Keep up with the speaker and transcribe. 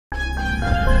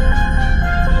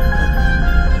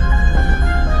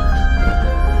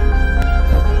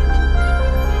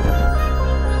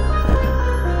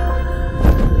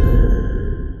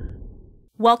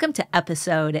Welcome to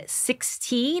episode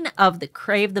 16 of the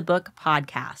Crave the Book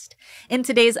Podcast. In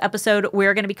today's episode,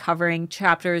 we're going to be covering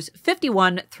chapters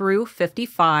 51 through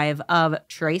 55 of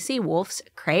Tracy Wolff's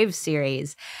Crave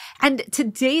series. And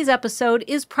today's episode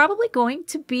is probably going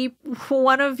to be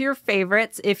one of your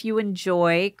favorites if you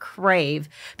enjoy Crave,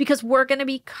 because we're going to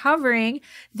be covering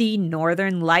the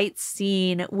Northern Lights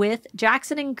scene with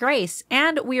Jaxon and Grace.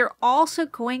 And we are also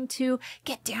going to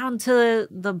get down to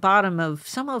the bottom of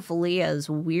some of Leah's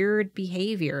weird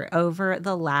behavior over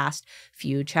the last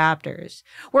few chapters.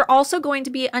 We're also going to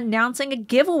be announcing a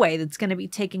giveaway that's going to be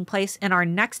taking place in our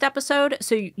next episode,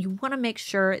 so you want to make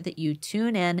sure that you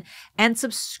tune in and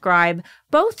subscribe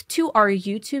both to our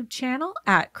YouTube channel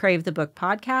at Crave the Book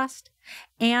Podcast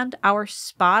and our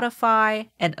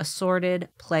Spotify and assorted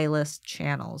playlist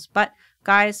channels. But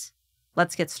guys,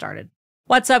 let's get started.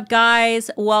 What's up, guys?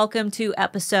 Welcome to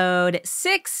episode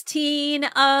 16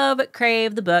 of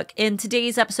Crave the Book. In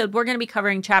today's episode, we're going to be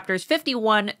covering chapters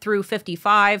 51 through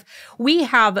 55. We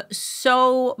have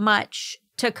so much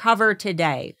to cover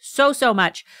today. So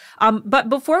much. But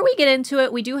before we get into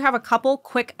it, we do have a couple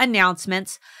quick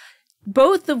announcements,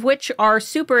 both of which are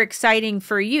super exciting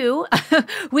for you.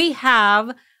 We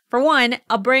have, for one,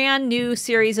 a brand new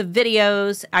series of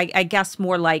videos, I guess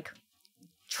more like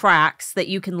tracks that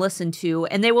you can listen to,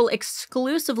 and they will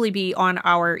exclusively be on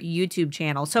our YouTube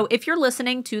channel. So if you're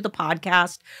listening to the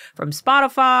podcast from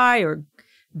Spotify or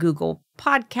Google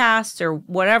Podcasts or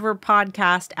whatever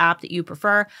podcast app that you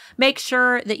prefer, make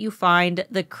sure that you find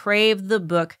the Crave the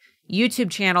Book YouTube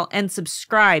channel and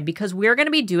subscribe, because we're going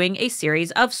to be doing a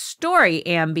series of story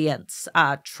ambience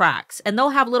tracks, and they'll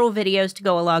have little videos to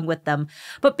go along with them.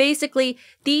 But basically,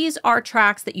 these are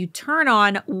tracks that you turn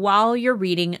on while you're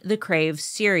reading the Crave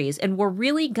series, and we're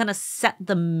really going to set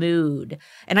the mood.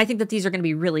 And I think that these are going to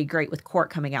be really great with court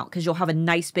coming out, because you'll have a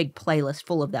nice big playlist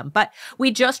full of them. But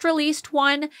we just released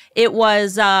one. It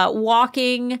was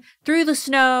walking through the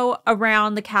snow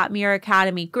around the Katmere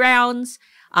Academy grounds.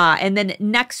 And then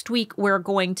next week, we're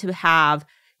going to have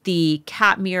the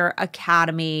Katmere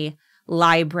Academy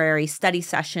Library study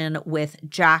session with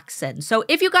Jaxon. So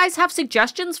if you guys have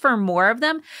suggestions for more of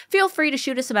them, feel free to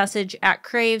shoot us a message at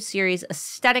Crave Series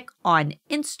Aesthetic on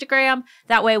Instagram.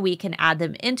 That way we can add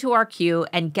them into our queue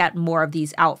and get more of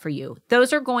these out for you.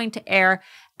 Those are going to air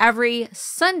every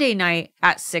Sunday night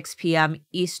at 6 p.m.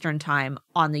 Eastern Time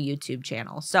on the YouTube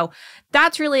channel. So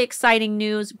that's really exciting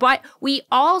news. But we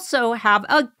also have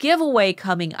a giveaway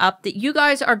coming up that you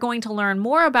guys are going to learn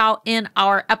more about in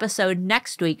our episode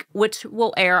next week, which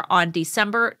will air on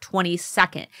December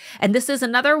 22nd. And this is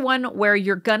another one where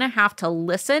you're going to have to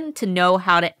listen to know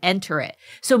how to enter it.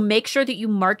 So make sure that you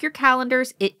mark your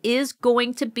calendars. It is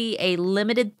going to be a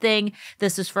limited thing.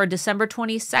 This is for December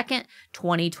 22nd,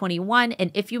 2021. And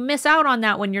if you miss out on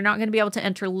that one, you're not going to be able to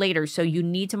enter later. So you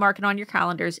need to mark it on your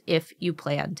calendars if you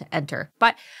plan to enter.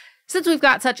 But since we've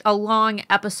got such a long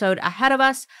episode ahead of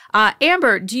us,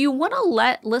 Amber, do you want to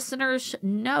let listeners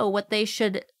know what they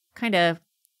should kind of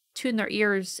tune their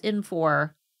ears in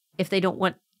for if they don't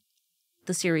want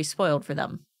the series spoiled for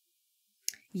them?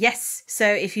 Yes. So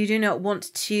if you do not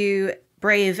want to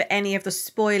brave any of the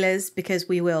spoilers, because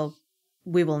we will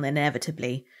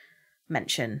inevitably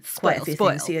mention quite a few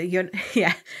things. So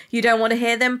you don't want to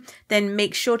hear them, then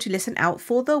make sure to listen out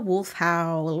for the wolf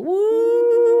howl.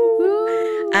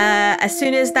 Woo! As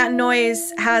soon as that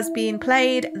noise has been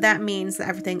played, that means that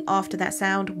everything after that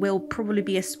sound will probably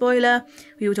be a spoiler.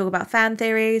 We will talk about fan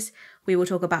theories. We will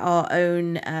talk about our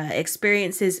own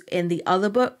experiences in the other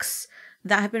books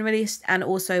that have been released, and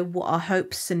also what our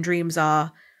hopes and dreams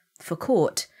are for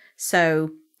court.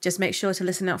 So just make sure to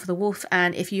listen out for the wolf.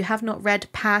 And if you have not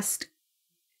read past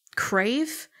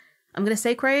Crave, I'm going to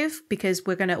say Crave, because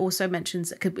we're going to also mention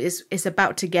it's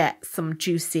about to get some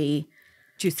juicy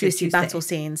battle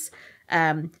scenes.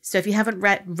 So if you haven't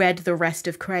read the rest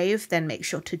of Crave, then make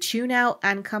sure to tune out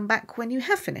and come back when you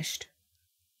have finished.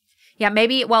 Yeah,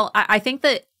 maybe. Well, I think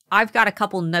that I've got a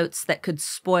couple notes that could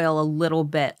spoil a little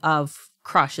bit of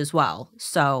Crush as well.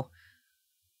 So,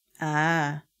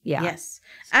 yeah. Yes.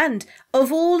 And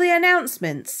of all the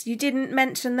announcements, you didn't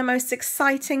mention the most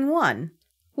exciting one.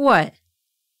 What?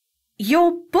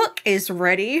 Your book is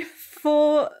ready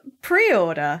for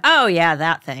pre-order. Oh, yeah,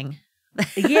 that thing.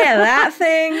 Yeah, that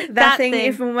thing. That thing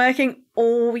you've been working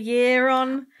all year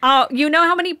on. Oh, you know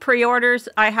how many pre-orders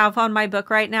I have on my book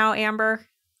right now, Amber?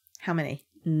 How many?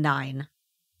 9.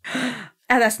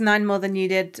 And that's 9 more than you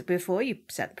did before you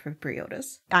set the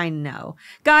pre-orders. I know.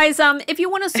 Guys, if you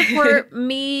want to support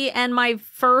me and my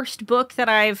first book that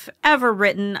I've ever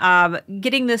written,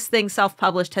 getting this thing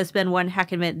self-published has been one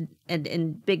heck of an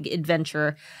big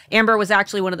adventure. Amber was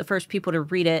actually one of the first people to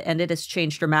read it, and it has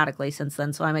changed dramatically since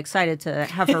then, so I'm excited to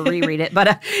have her reread it.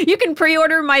 But you can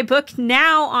pre-order my book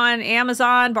now on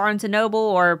Amazon, Barnes & Noble,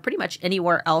 or pretty much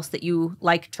anywhere else that you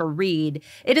like to read.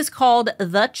 It is called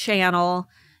The Channel.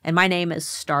 And my name is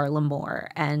Starla Moore.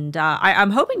 And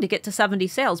I'm hoping to get to 70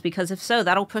 sales, because if so,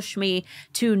 that'll push me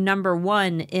to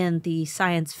 #1 in the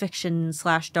science fiction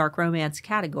 / dark romance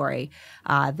category.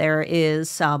 There is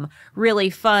some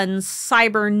really fun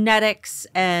cybernetics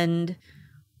and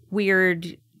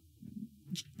weird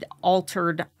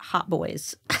altered hot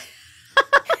boys.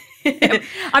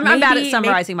 I'm bad at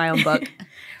summarizing my own book.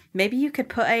 Maybe you could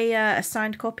put a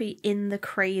signed copy in the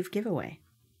Crave giveaway.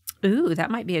 Ooh, that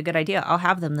might be a good idea. I'll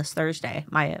have them this Thursday.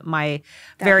 My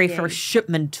very first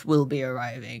shipment will be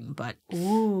arriving, but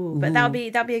but that'll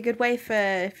be a good way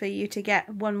for you to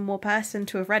get one more person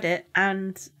to have read it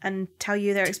and tell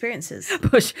you their experiences.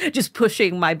 Just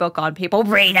pushing my book on people.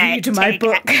 Read it.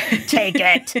 Take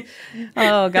it.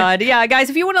 Oh God, yeah,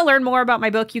 guys. If you want to learn more about my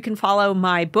book, you can follow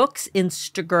my book's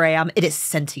Instagram. It is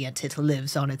sentient. It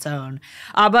lives on its own.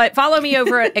 But follow me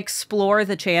over at Explore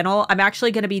the Channel. I'm actually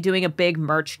going to be doing a big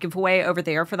merch giveaway over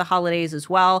there for the holidays as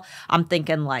well. I'm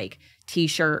thinking like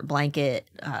t-shirt, blanket,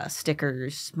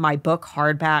 stickers, my book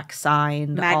hardback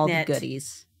signed, magnet, all the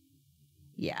goodies.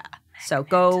 Yeah. So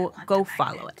go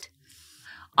follow it.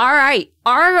 All right.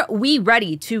 Are we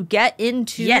ready to get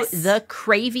into the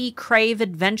Crave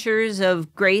adventures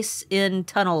of Grace in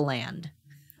Tunnel Land?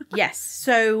 Yes.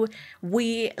 So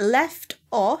we left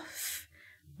off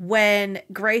when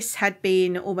Grace had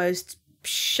been almost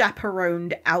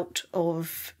chaperoned out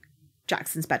of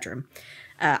Jaxon's bedroom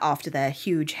after their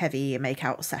huge, heavy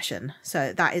make-out session.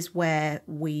 So that is where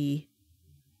we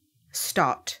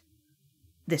start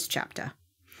this chapter.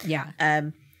 Yeah.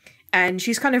 And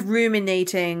she's kind of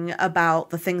ruminating about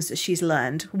the things that she's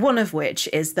learned, one of which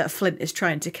is that Flint is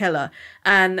trying to kill her.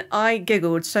 And I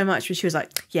giggled so much when she was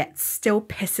like, yeah, it still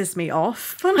pisses me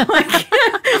off. I'm like,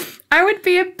 I would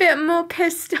be a bit more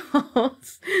pissed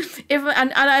off.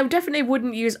 And I definitely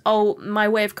wouldn't use, my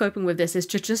way of coping with this is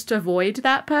to just avoid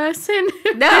that person.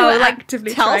 No, like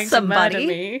actively tell trying somebody. To murder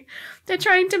me. They're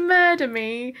trying to murder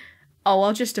me. Oh,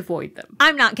 I'll just avoid them.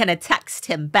 I'm not going to text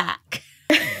him back.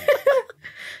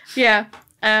 Yeah,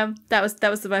 that was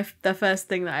the first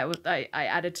thing that I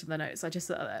added to the notes. I just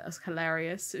thought that was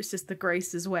hilarious. It was just the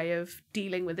Grace's way of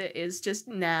dealing with it is just,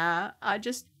 nah, I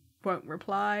just won't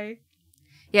reply.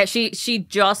 Yeah, she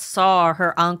just saw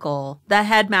her uncle, the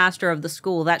headmaster of the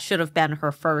school. That should have been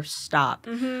her first stop.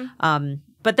 Mm-hmm.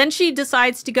 But then she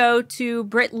decides to go to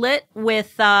Brit-Lit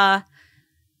with Mackay.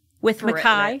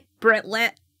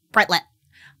 Brit-Lit.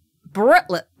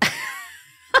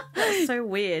 That's so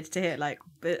weird to hear, like,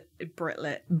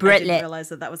 Brit-Lit. I didn't realize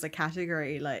that was a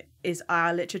category. Like, is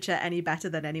our literature any better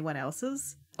than anyone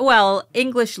else's? Well,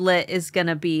 English lit is going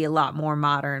to be a lot more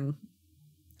modern.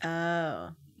 Oh,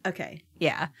 okay.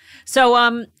 Yeah.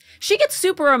 So, she gets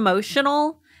super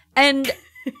emotional, and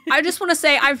I just want to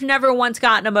say I've never once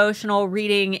gotten emotional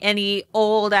reading any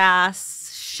old-ass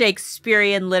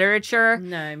Shakespearean literature.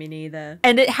 No, me neither.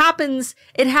 And it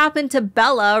happened to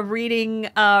Bella reading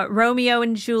Romeo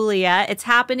and Juliet. It's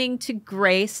happening to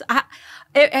Grace.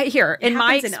 It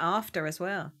happens in After as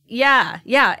well. Yeah.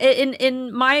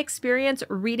 In my experience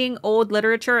reading old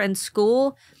literature in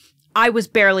school, I was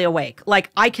barely awake.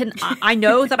 Like I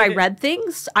know that I read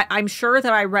things. I'm sure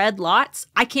that I read lots.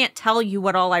 I can't tell you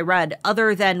what all I read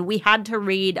other than we had to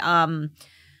read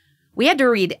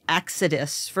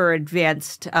Exodus for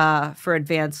advanced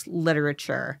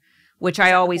literature, which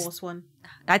I always one.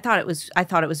 I thought it was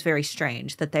very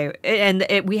strange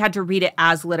that we had to read it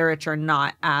as literature,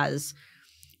 not as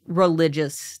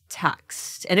religious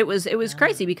text. And it was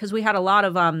crazy because we had a lot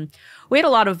of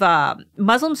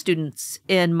Muslim students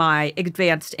in my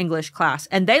advanced English class,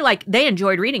 and they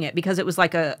enjoyed reading it because it was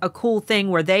like a cool thing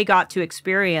where they got to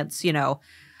experience,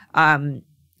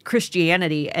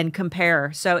 Christianity and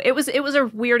compare. So it was a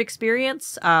weird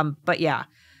experience. But yeah,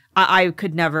 I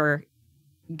could never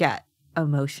get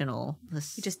emotional.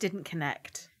 You just didn't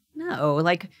connect. No,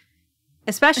 like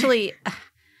especially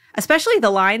the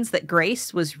lines that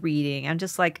Grace was reading. I'm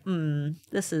just like,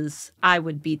 I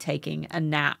would be taking a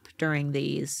nap during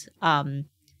these.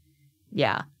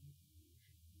 Yeah.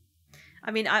 I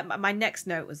mean, my next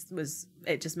note was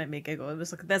it just made me giggle. It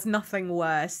was like, there's nothing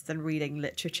worse than reading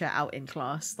literature out in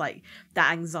class. Like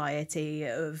that anxiety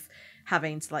of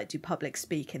having to like do public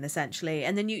speaking essentially,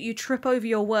 and then you trip over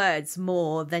your words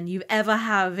more than you ever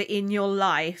have in your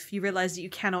life. You realize that you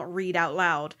cannot read out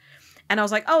loud. And I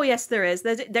was like, oh yes, there is.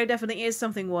 There definitely is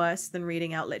something worse than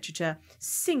reading out literature.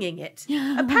 Singing it.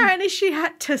 Apparently she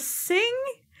had to sing.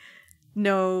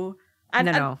 No.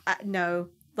 No.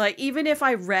 Like, even if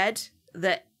I read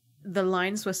that the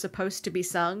lines were supposed to be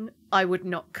sung, I would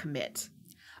not commit.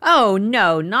 Oh,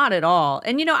 no, not at all.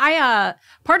 And, I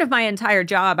part of my entire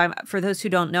job, for those who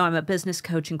don't know, I'm a business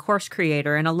coach and course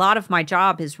creator. And a lot of my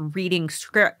job is reading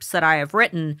scripts that I have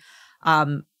written,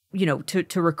 to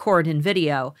record in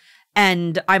video.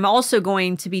 And I'm also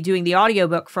going to be doing the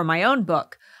audiobook for my own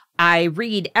book. I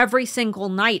read every single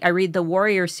night. I read the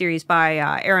Warrior series by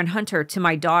Aaron Hunter to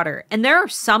my daughter. And there are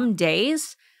some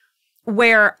days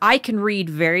where I can read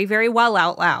very, very well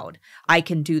out loud. I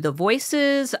can do the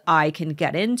voices. I can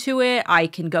get into it. I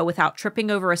can go without tripping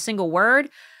over a single word.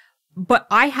 But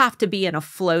I have to be in a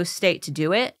flow state to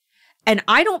do it. And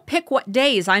I don't pick what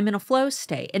days I'm in a flow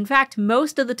state. In fact,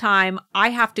 most of the time I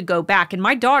have to go back, and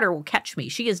my daughter will catch me.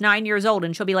 She is 9 years old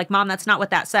and she'll be like, Mom, that's not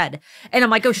what that said. And I'm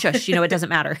like, oh, shush, it doesn't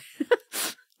matter.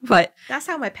 But that's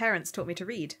how my parents taught me to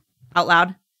read. Out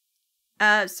loud?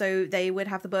 So they would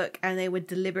have the book and they would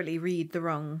deliberately read the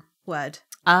wrong word.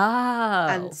 Oh.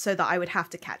 And so that I would have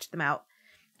to catch them out.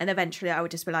 And eventually I would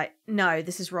just be like, no,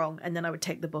 this is wrong. And then I would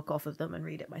take the book off of them and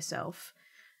read it myself.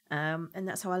 And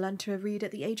that's how I learned to read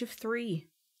at the age of 3.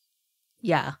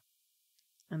 Yeah.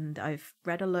 And I've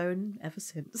read alone ever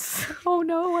since. Oh,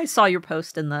 no. I saw your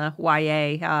post in the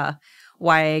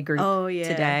YA group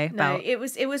today. No, it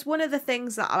was one of the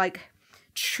things that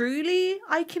truly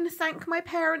I can thank my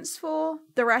parents for.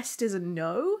 The rest is a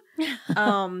no.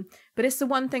 But it's the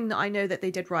one thing that I know that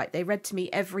they did right. They read to me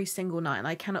every single night, and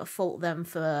I cannot fault them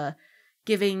for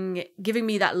giving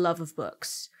me that love of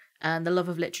books and the love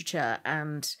of literature.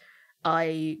 And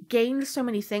I gained so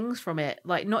many things from it,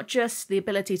 like not just the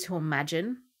ability to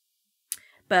imagine,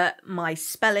 but my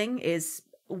spelling is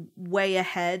way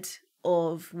ahead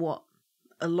of what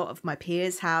a lot of my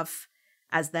peers have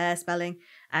as their spelling.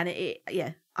 And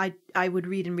I would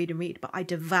read and read and read, but I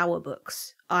devour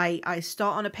books. I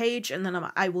start on a page and then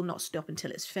I will not stop until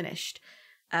it's finished.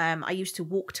 I used to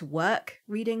walk to work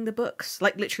reading the books,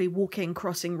 like literally walking,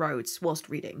 crossing roads whilst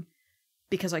reading,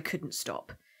 because I couldn't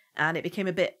stop. And it became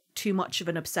a bit too much of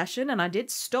an obsession, and I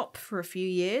did stop for a few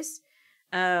years.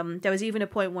 There was even a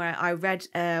point where I read,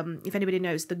 if anybody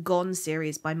knows, the Gone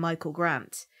series by Michael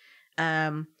Grant.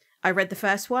 I read the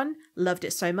first one, loved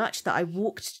it so much that I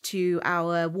walked to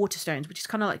our Waterstones, which is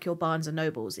kind of like your Barnes and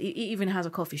Nobles. It even has a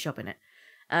coffee shop in it.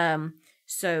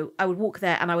 So I would walk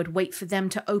there and I would wait for them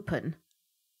to open,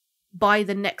 buy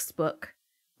the next book,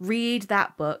 read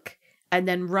that book, and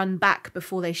then run back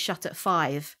before they shut at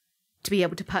 5 to be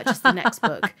able to purchase the next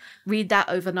book, read that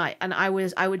overnight. And I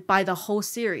would buy the whole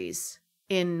series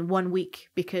in 1 week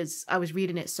because I was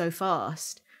reading it so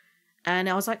fast. And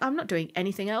I was like, I'm not doing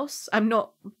anything else. I'm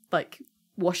not like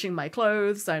washing my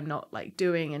clothes. I'm not like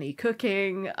doing any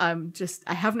cooking. I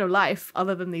have no life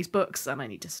other than these books, and I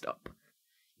need to stop.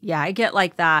 Yeah, I get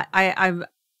like that. I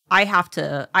have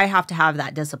to have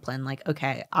that discipline. Like,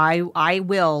 okay, I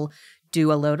will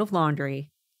do a load of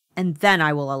laundry, and then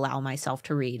I will allow myself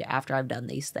to read after I've done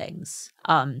these things.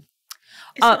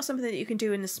 It's not something that you can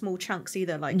do in the small chunks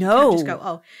either. Like, no. You can't just go,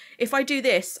 oh, if I do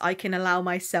this, I can allow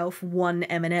myself 1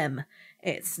 M&M.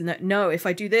 It's no, if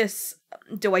I do this,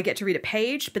 do I get to read a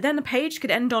page? But then the page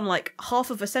could end on like half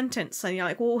of a sentence, and you're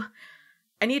like, well,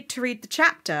 I need to read the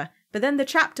chapter. But then the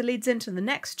chapter leads into the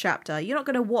next chapter. You're not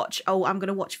going to watch, I'm going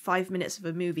to watch 5 minutes of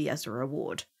a movie as a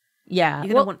reward. Yeah.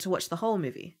 You're going to want to watch the whole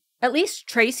movie. At least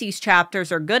Tracy's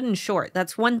chapters are good and short.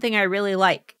 That's one thing I really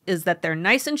like, is that they're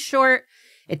nice and short.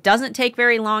 It doesn't take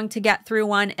very long to get through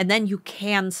one, and then you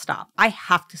can stop. I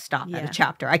have to stop at a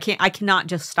chapter. I cannot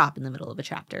just stop in the middle of a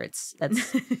chapter.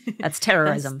 That's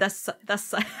terrorism. That's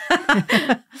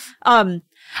and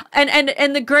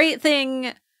the great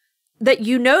thing that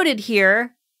you noted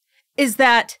here is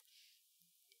that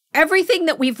everything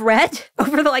that we've read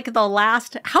over the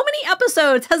last, how many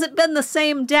episodes has it been the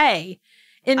same day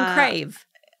in Crave?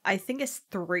 I think it's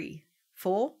 3,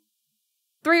 4.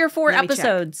 3 or 4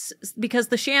 episodes, because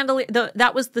the chandelier,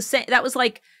 that was the same. That was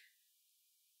like,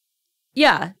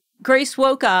 yeah, Grace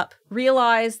woke up,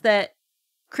 realized that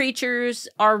creatures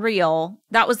are real.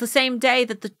 That was the same day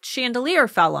that the chandelier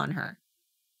fell on her.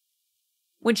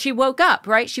 When she woke up,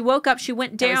 right? She woke up, she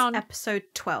went down. That was episode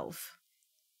 12.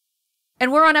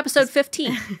 And we're on episode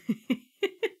 15.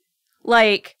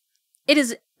 Like, it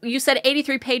is, you said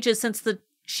 83 pages since the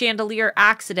chandelier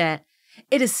accident.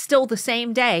 it is still the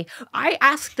same day. I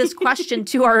asked this question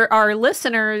to our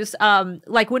listeners,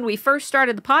 like when we first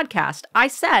started the podcast. I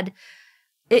said,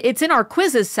 it's in our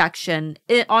quizzes section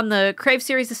on the Crave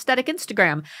Series Aesthetic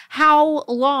Instagram. How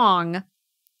long,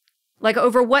 like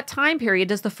over what time period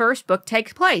does the first book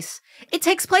take place? It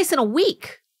takes place in a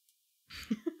week.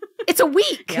 It's a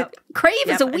week. Yep. Crave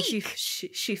is a week. And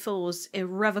she falls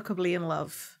irrevocably in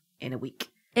love in a week.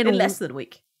 In less than a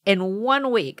week. In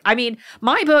 1 week. I mean,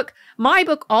 my book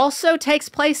also takes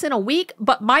place in a week,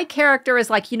 but my character is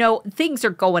like, things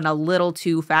are going a little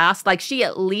too fast. Like, she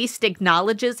at least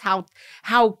acknowledges how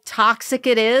toxic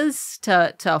it is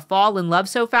to fall in love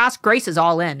so fast. Grace is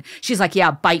all in. She's like, yeah,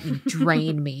 bite and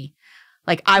drain me.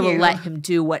 Like, I will let him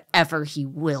do whatever he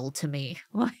will to me.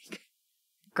 Like,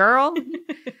 girl,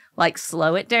 like,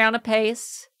 slow it down a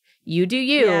pace. You do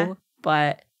you,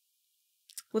 but...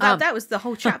 Well, that was the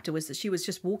whole chapter, was that she was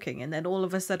just walking, and then all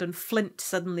of a sudden Flint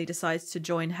suddenly decides to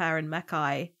join her and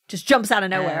Mackay. Just jumps out of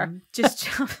nowhere.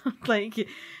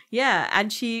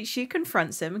 And she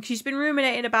confronts him. She's been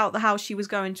ruminating about how she was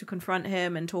going to confront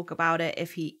him and talk about it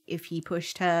if he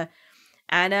pushed her,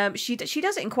 and she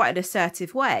does it in quite an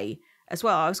assertive way as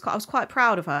well. I was quite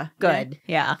proud of her. Good,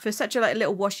 yeah, for such a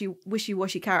little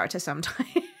wishy-washy character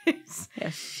sometimes.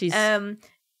 Yeah, she's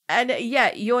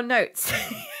your notes.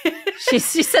 She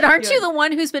said, aren't you the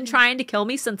one who's been trying to kill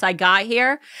me since I got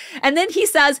here? And then he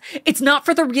says, it's not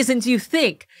for the reasons you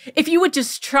think. If you would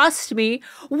just trust me,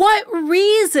 what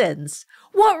reasons?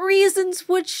 What reasons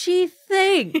would she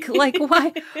think? Like,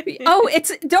 why?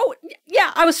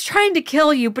 I was trying to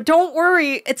kill you, but don't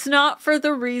worry. It's not for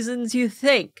the reasons you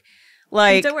think.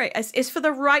 Like, don't worry. It's for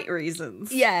the right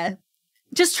reasons. Yeah.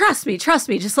 Just trust me.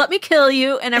 Just let me kill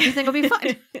you and everything will be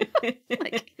fine.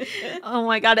 Like, oh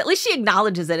my God. At least she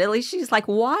acknowledges it. At least she's like,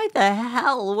 why the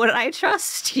hell would I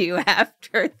trust you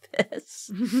after this?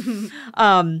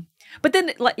 But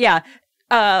then,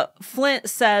 Flint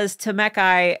says to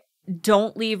Mackay,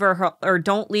 don't leave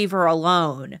her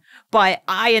alone. But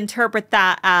I interpret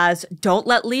that as, don't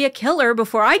let Leah kill her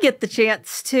before I get the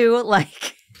chance to,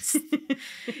 like,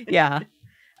 yeah.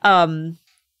 I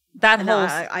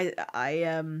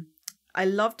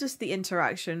love just the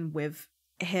interaction with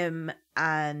him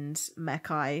and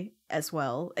Mackay as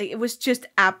well. It was just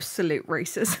absolute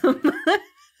racism.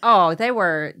 Oh, they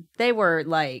were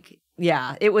like,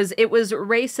 yeah, it was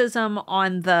racism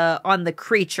on the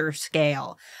creature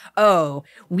scale. Oh,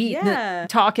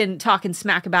 talking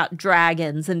smack about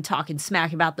dragons and talking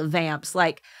smack about the vamps.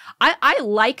 Like, I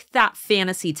like that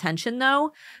fantasy tension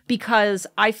though, because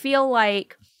I feel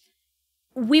like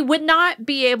we would not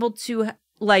be able to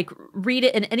like read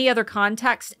it in any other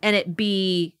context and it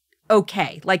be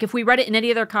okay. Like, if we read it in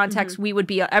any other context,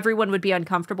 everyone would be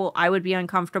uncomfortable. I would be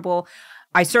uncomfortable.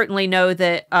 I certainly know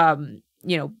that,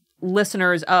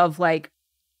 listeners of like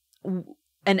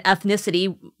an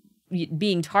ethnicity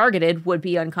being targeted would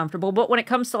be uncomfortable. But when it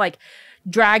comes to like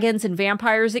dragons and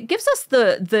vampires, it gives us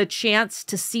the chance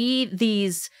to see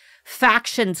these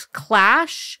factions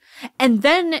clash, and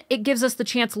then it gives us the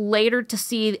chance later to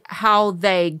see how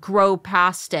they grow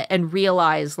past it and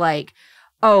realize like,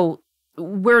 oh,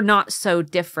 we're not so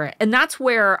different. And that's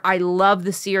where I love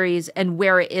the series and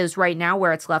where it is right now,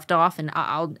 where it's left off. And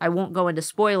I won't go into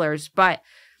spoilers, but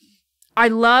I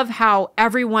love how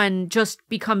everyone just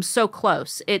becomes so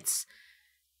close. It's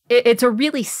a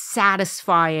really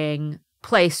satisfying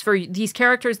place for these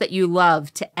characters that you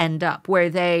love to end up, where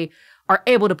they are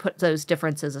able to put those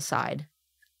differences aside.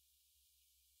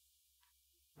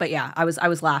 But yeah, I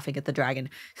was laughing at the dragon.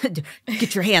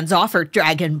 Get your hands off her,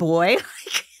 dragon boy.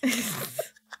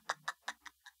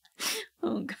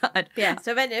 Oh God. Yeah.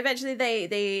 So eventually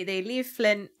they leave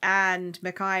Flint, and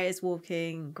Mackay is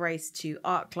walking Grace to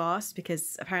art class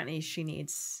because apparently she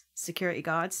needs security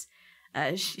guards.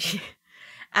 He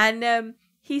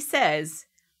says,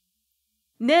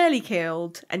 nearly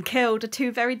killed and killed are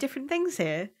two very different things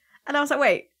here. And I was like,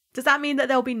 wait, does that mean that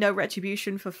there'll be no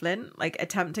retribution for Flint, like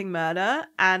attempting murder?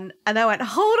 And I went,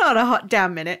 hold on a hot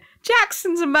damn minute.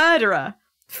 Jaxon's a murderer,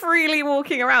 freely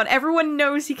walking around. Everyone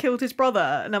knows he killed his brother.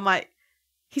 And I'm like,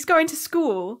 he's going to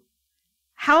school.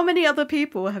 How many other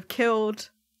people have killed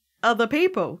other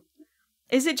people?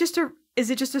 Is it just a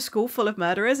school full of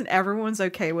murderers and everyone's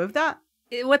okay with that?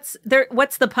 What's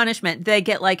the punishment? They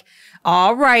get like,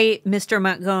 all right, Mr.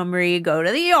 Montgomery, go to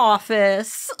the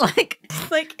office. I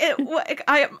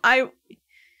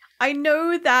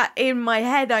know that in my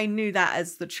head, I knew that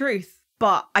as the truth,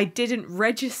 but I didn't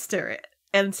register it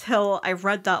until I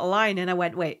read that line and I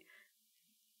went, wait,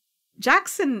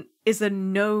 Jaxon is a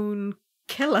known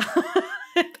killer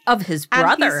of his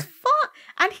brother.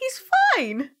 And he's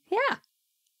fine. Yeah.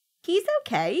 he's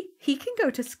okay. He can go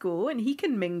to school and he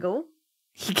can mingle.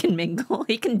 He can mingle.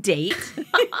 He can date.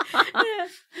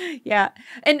 Yeah.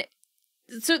 And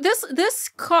so this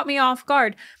caught me off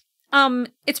guard.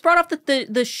 It's brought up that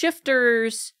the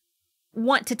shifters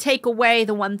want to take away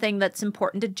the one thing that's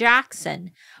important to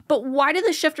Jaxon. But why do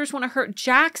the shifters want to hurt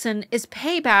Jaxon is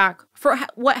payback for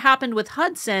what happened with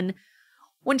Hudson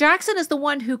when Jaxon is the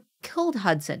one who killed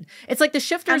Hudson. It's like the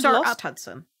shifters and are lost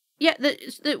Hudson. Yeah,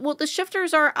 the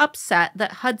shifters are upset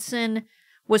that Hudson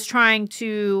was trying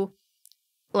to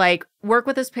like work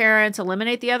with his parents,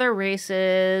 eliminate the other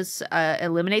races,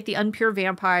 eliminate the unpure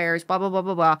vampires, blah blah blah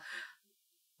blah blah.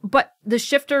 But the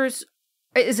shifters,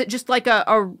 is it just like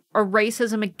a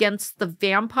racism against the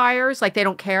vampires? Like they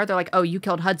don't care. They're like, oh, you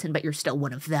killed Hudson, but you're still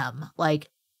one of them. Like,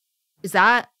 is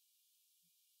that?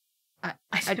 I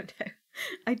don't know.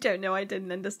 I don't know. I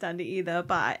didn't understand it either.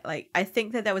 But I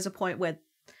think that there was a point where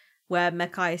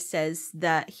Mekai says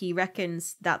that he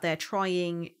reckons that they're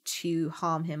trying to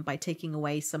harm him by taking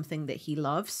away something that he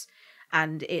loves.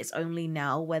 And it's only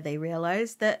now where they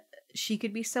realize that she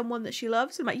could be someone that she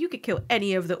loves. And like, you could kill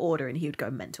any of the Order and he would go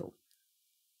mental.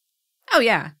 Oh,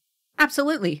 yeah.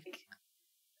 Absolutely.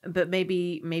 But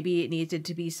maybe it needed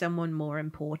to be someone more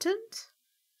important.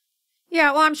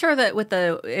 Yeah, well, I'm sure that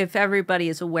if everybody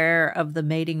is aware of the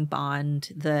mating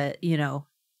bond, that, you know,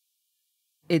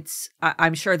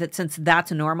 I'm sure that since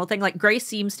that's a normal thing, like Grace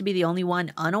seems to be the only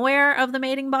one unaware of the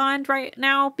mating bond right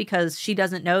now because she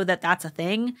doesn't know that that's a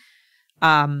thing.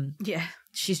 Yeah.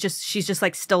 She's just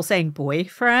like still saying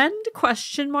boyfriend ? But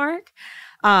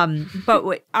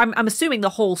I'm assuming the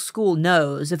whole school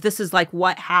knows if this is like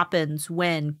what happens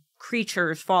when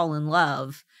creatures fall in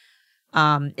love.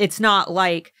 It's not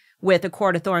like with A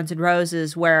Court of Thorns and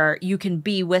Roses where you can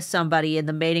be with somebody and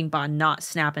the mating bond not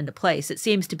snap into place. It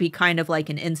seems to be kind of like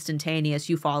an instantaneous,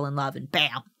 you fall in love and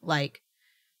bam, like.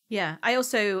 Yeah, I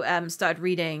also started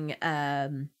reading,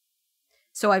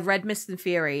 so I've read Mist and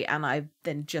Fury and I've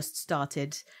then just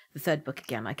started the third book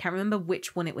again. I can't remember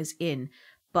which one it was in,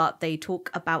 but they talk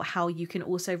about how you can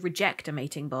also reject a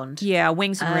mating bond. Yeah,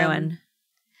 Wings and Ruin.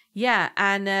 Yeah,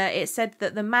 and it said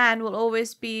that the man will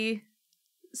always be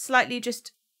slightly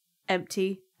just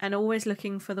empty and always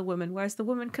looking for the woman, whereas the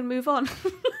woman can move on.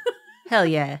 Hell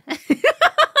yeah.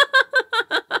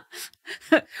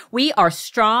 We are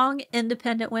strong,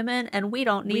 independent women, and we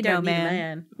don't need no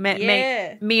man.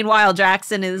 Yeah. Meanwhile,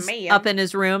 Jaxon is up in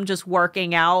his room just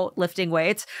working out, lifting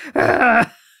weights.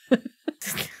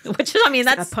 Which is, I mean,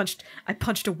 that's... I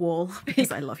punched a wall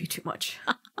because I love you too much.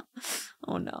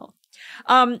 Oh, no.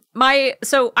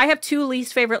 So I have 2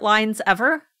 least favorite lines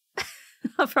ever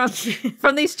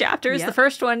from these chapters. Yep. The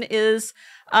first one is,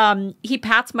 he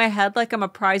pats my head like I'm a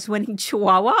prize-winning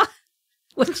chihuahua,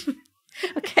 which...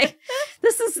 Okay,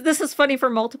 this is funny for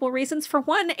multiple reasons. For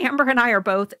one, Amber and I are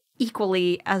both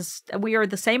equally we are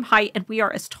the same height and we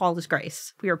are as tall as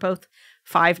Grace. We are both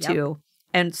 5'2", yep.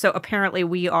 And so apparently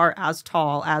we are as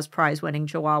tall as prize-winning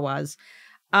chihuahuas.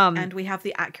 And we have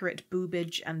the accurate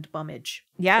boobage and bummage.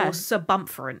 Yeah. Or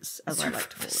surbumference, as I like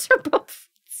to call it. Surbumference.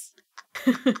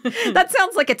 That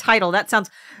sounds like a title. That sounds,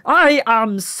 I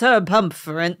am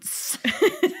surbumference.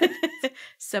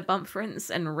 Surbumference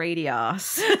and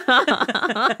radius.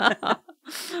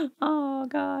 Oh,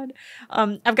 God.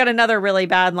 I've got another really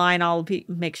bad line. I'll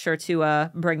make sure to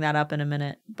bring that up in a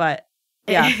minute. But,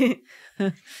 yeah.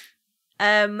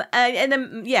 And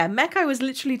then, yeah, Mekai was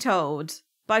literally told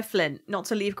by Flint not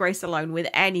to leave Grace alone with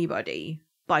anybody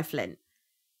by Flint.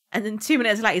 And then 2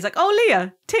 minutes later, he's like, oh,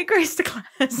 Leah, take Grace to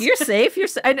class. You're safe.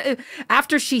 And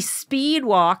after she speed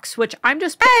walks, which I'm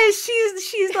just... Hey,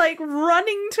 she's like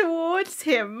running towards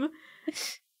him.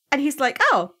 And he's like,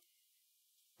 oh,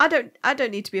 I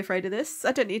don't need to be afraid of this.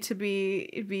 I don't need to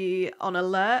be on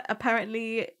alert.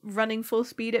 Apparently, running full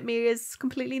speed at me is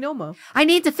completely normal. I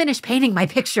need to finish painting my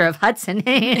picture of Hudson.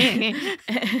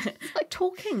 Like,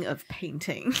 talking of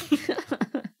painting.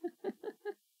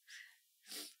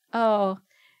 Oh.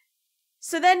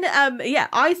 So then, yeah,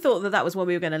 I thought that was where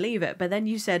we were going to leave it. But then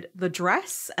you said the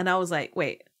dress. And I was like,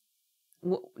 wait,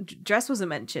 dress wasn't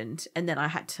mentioned. And then I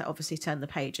had to obviously turn the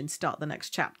page and start the next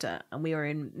chapter. And we were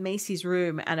in Macy's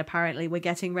room. And apparently we're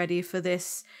getting ready for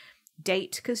this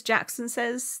date because Jaxon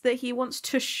says that he wants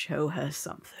to show her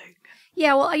something.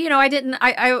 Yeah, well, you know,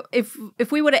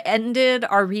 if we would have ended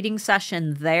our reading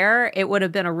session there, it would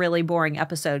have been a really boring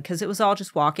episode because it was all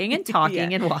just walking and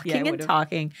talking and walking and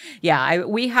talking. Yeah,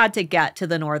 we had to get to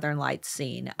the Northern Lights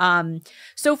scene.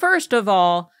 So first of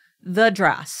all, the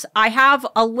dress. I have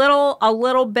a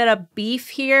little bit of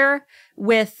beef here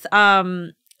with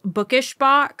bookish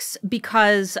box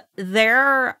because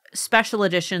their special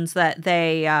editions that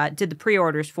they did the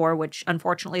pre-orders for, which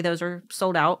unfortunately those are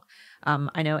sold out.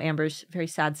 I know Amber's very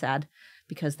sad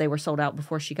because they were sold out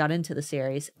before she got into the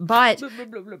series. But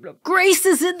Grace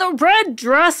is in the red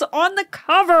dress on the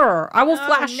cover. I will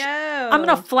flash. No. I'm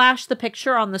going to flash the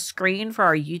picture on the screen for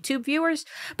our YouTube viewers.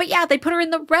 But yeah, they put her in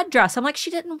the red dress. I'm like, she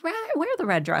didn't wear the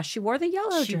red dress. She wore the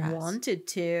yellow dress. She wanted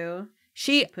to.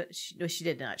 She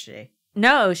didn't actually.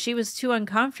 No, she was too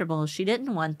uncomfortable. She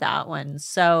didn't want that one.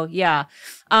 So yeah.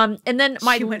 And then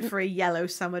she went for a yellow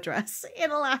summer dress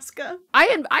in Alaska.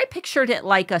 I pictured it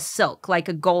like a silk, like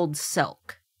a gold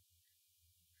silk.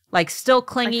 Like still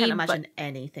clingy. I can't imagine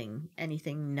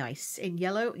anything nice in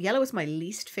yellow. Yellow is my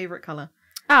least favorite color.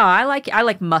 Oh, I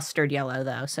like mustard yellow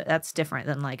though. So that's different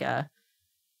than like a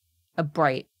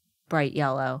bright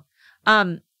yellow.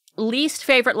 Least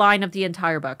favorite line of the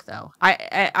entire book though.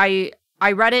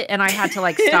 I read it and I had to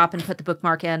like stop and put the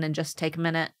bookmark in and just take a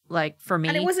minute, like for me.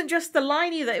 And it wasn't just the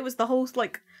line either; it was the whole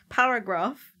like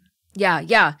paragraph.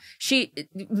 Yeah.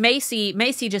 Macy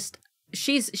just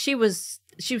she was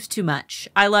too much.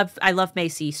 I love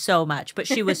Macy so much, but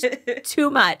she was too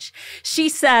much. She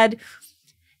said,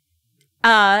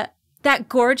 "That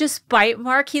gorgeous bite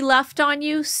mark he left on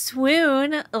you,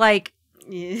 swoon." Like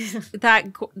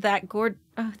that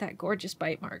gorgeous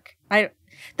bite mark.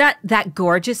 That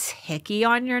gorgeous hickey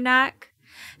on your neck,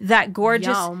 that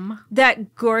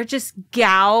gorgeous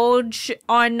gouge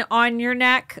on your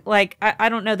neck. Like I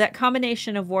don't know, that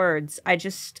combination of words.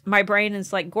 My brain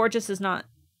is like, gorgeous is not.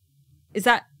 Is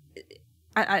that?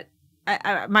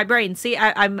 My brain. See,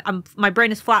 my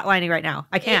brain is flatlining right now.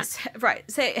 I can't.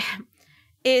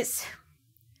 It's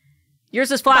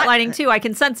yours is flatlining too. I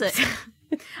can sense it.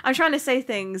 I'm trying to say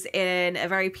things in a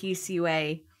very PC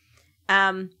way.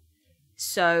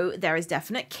 So there is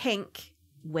definite kink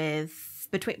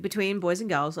between boys and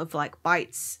girls of like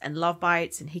bites and love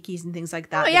bites and hickeys and things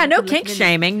like that. Oh yeah, no kink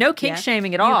shaming. No kink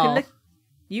shaming at all.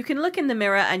 You can look in the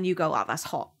mirror and you go, oh, that's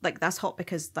hot. Like that's hot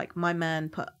because like my man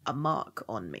put a mark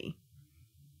on me.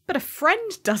 But a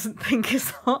friend doesn't think it's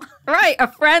hot. Right.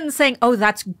 A friend saying, oh,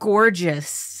 that's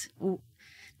gorgeous.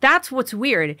 That's what's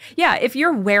weird. Yeah. If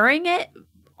you're wearing it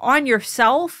on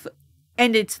yourself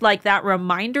and it's like that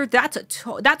reminder, that's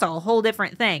a whole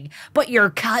different thing. But your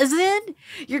cousin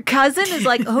is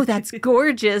like, oh, that's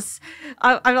gorgeous.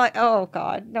 I'm like, oh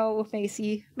God, no,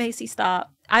 Macy,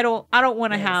 stop. I don't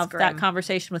want to have that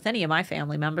conversation with any of my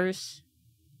family members.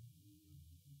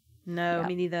 No,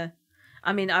 me neither.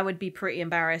 I mean, I would be pretty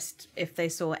embarrassed if they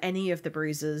saw any of the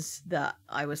bruises that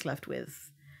I was left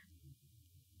with,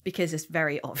 because it's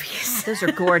very obvious. Those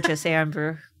are gorgeous,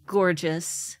 Amber.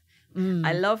 Gorgeous.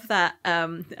 I love that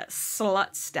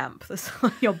slut stamp that's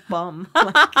on your bum.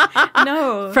 Like,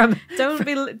 no,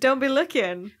 don't be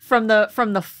looking from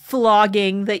the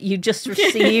flogging that you just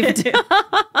received.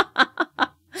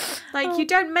 Like you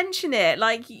don't mention it.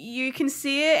 Like you can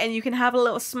see it and you can have a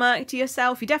little smirk to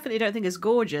yourself. You definitely don't think it's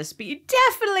gorgeous, but you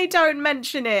definitely don't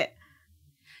mention it.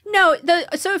 No,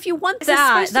 so if you want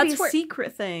that's a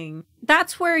secret thing.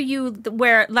 That's where you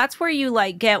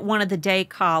like get one of the day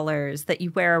collars that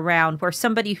you wear around, where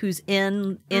somebody who's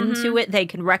into it, they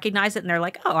can recognize it and they're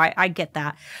like, oh, I get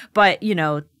that. But you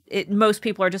know, most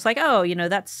people are just like, oh, you know,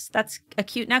 that's a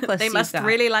cute necklace. They must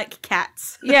really like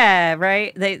cats. Yeah,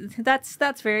 right.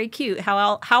 That's very cute.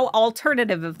 How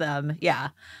alternative of them. Yeah.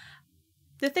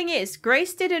 The thing is,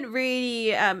 Grace didn't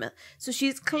really. So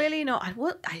she's clearly not.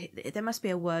 There must be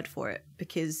a word for it,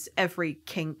 because every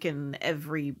kink and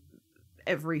every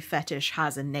fetish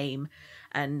has a name,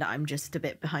 and I'm just a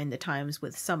bit behind the times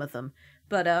with some of them.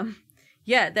 But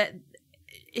that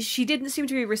she didn't seem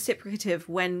to be reciprocative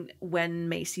when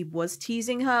Macy was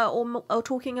teasing her or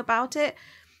talking about it.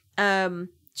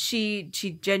 She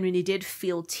genuinely did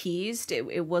feel teased.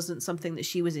 It wasn't something that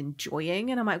she was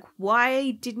enjoying, and I'm like,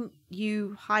 why didn't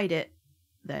you hide it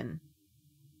then?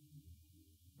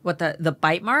 What, the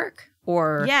bite mark?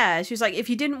 Or yeah, she was like, if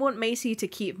you didn't want Macy to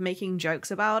keep making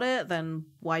jokes about it, then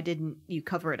why didn't you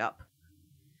cover it up?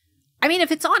 I mean,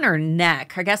 if it's on her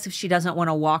neck, I guess if she doesn't want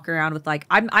to walk around with like,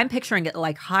 I'm picturing it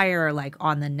like higher, like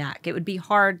on the neck. It would be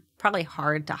probably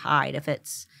hard to hide if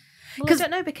it's. Well, I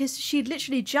don't know, because she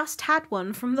literally just had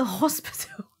one from the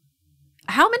hospital.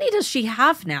 How many does she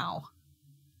have now?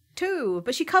 2,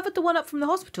 but she covered the one up from the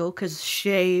hospital because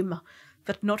shame,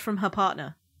 but not from her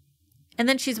partner. And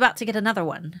then she's about to get another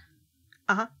one.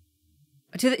 Uh-huh.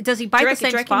 Does he bite the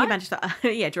same spot? He managed that?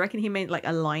 Yeah, do you reckon he like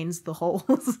aligns the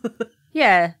holes?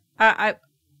 Yeah.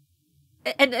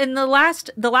 And the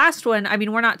last one, I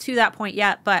mean, we're not to that point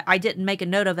yet, but I didn't make a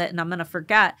note of it and I'm going to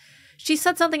forget. She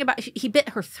said something about he bit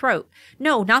her throat.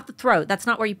 No, not the throat. That's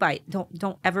not where you bite.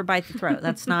 Don't ever bite the throat.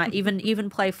 That's not even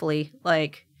playfully,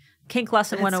 like kink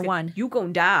lesson 101. You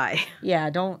gonna die.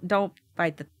 Yeah, don't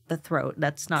bite the throat.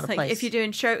 That's not it's a place. If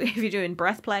you're doing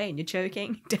breath play and you're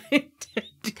choking,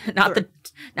 not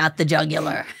the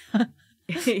jugular.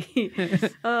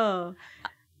 Oh.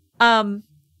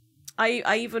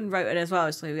 I even wrote it as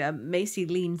well. So Macy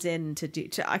leans in to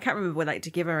I can't remember whether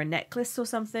to give her a necklace or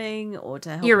something or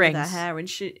to help with her hair and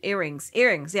earrings.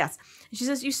 Yes. And she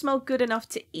says, "You smell good enough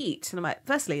to eat." And I'm like,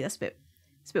 firstly, it's a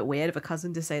bit weird of a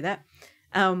cousin to say that.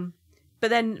 But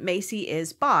then Macy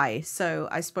is bi, so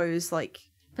I suppose like.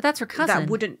 But that's her cousin. That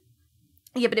wouldn't.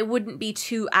 Yeah, but it wouldn't be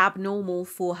too abnormal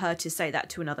for her to say that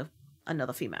to another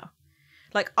female.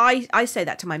 Like I say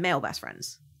that to my male best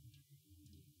friends.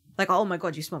 Like, oh my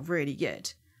god, you smell really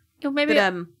good. Maybe,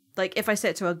 but like if I say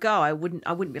it to a girl, I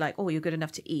wouldn't be like, oh, you're good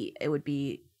enough to eat. It would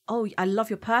be, oh, I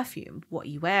love your perfume. What are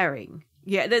you wearing?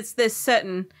 Yeah, there's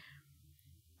a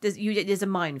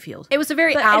minefield. It was a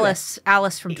very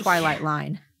Alice from Twilight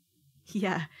line.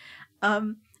 Yeah,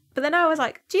 but then I was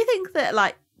like, do you think that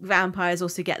like vampires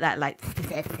also get that like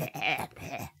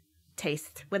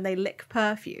taste when they lick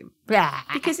perfume?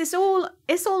 Because it's all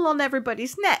on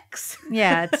everybody's necks.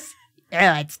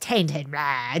 Yeah, it's tainted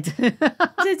red.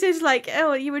 It's just like,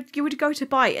 oh, you would go to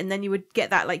bite and then you would get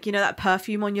that, like, you know, that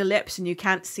perfume on your lips and you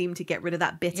can't seem to get rid of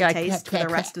that bitter taste for the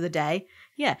rest of the day.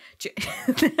 Yeah.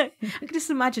 I can just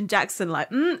imagine Jaxon like,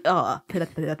 I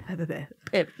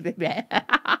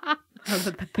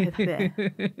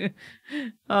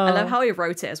love how he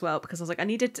wrote it as well, because I was like, I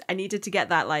needed to get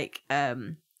that, like,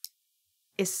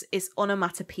 it's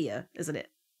onomatopoeia, isn't it?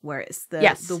 Where it's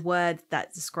the word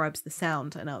that describes the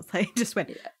sound, and I was like, just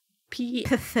went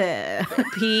P-F-F-E-E-R-R-R.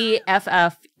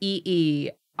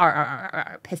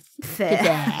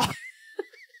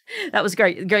 That was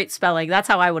great spelling. That's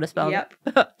how I would have spelled it.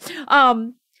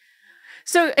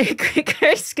 So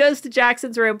Grace goes to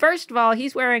Jackson's room. First of all,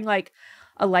 he's wearing like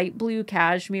a light blue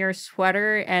cashmere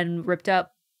sweater and ripped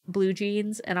up blue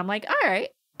jeans, and I'm like, all right,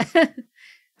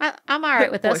 I'm all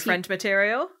right with this. Boyfriend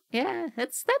material. Yeah,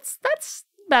 that's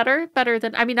better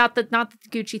than, I mean, not that the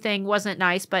Gucci thing wasn't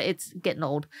nice, but it's getting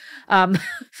old.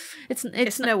 It's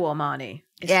no Armani.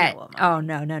 Oh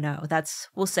no.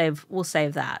 We'll save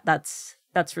that. That's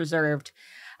reserved.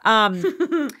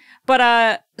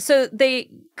 But so they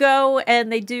go and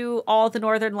they do all the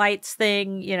Northern Lights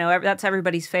thing. You know, that's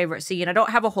everybody's favorite scene. I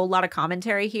don't have a whole lot of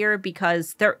commentary here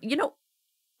because they're, you know,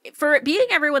 for it being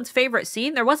everyone's favorite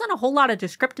scene, there wasn't a whole lot of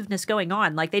descriptiveness going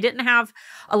on. Like, they didn't have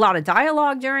a lot of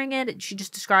dialogue during it. She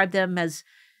just described them as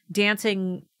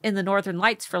dancing in the Northern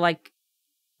Lights for like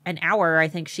an hour, I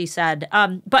think she said.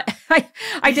 But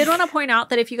I did want to point out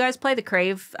that if you guys play the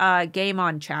Crave game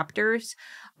on chapters,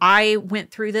 I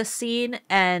went through this scene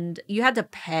and you had to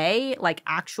pay like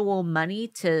actual money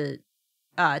to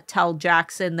tell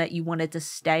Jaxon that you wanted to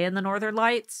stay in the Northern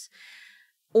Lights.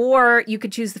 Or you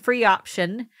could choose the free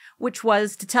option, which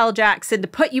was to tell Jaxon to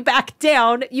put you back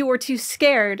down. You were too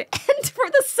scared. And for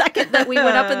the second that we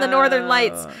went up in the Northern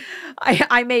Lights,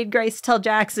 I made Grace tell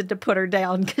Jaxon to put her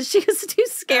down because she was too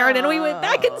scared, and we went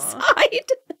back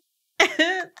inside.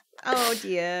 Oh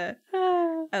dear.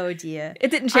 Oh dear. It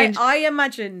didn't change. I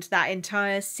imagined that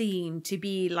entire scene to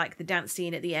be like the dance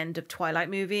scene at the end of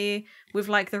Twilight movie with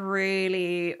like the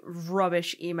really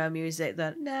rubbish emo music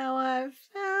that now I've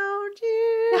found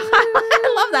you.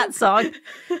 I love that song.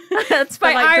 That's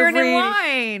by like Iron and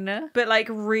Wine. But like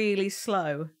really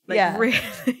slow. Like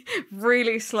really,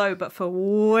 really slow, but for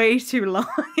way too long.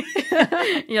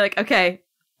 You're like, okay,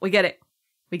 we get it.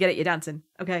 You're dancing.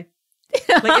 Okay.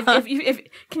 Like if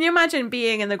can you imagine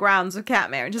being in the grounds of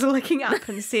Katmere and just looking up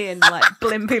and seeing like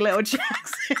blimpy little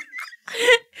Jaxon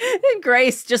and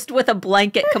Grace just with a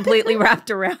blanket completely wrapped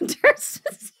around her,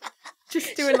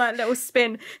 just doing that little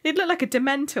spin. They'd look like a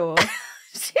Dementor.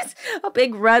 She's a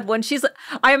big red one.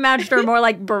 I imagined her more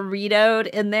like burritoed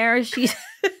in there. She's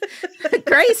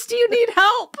Grace, do you need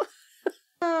help?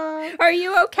 Are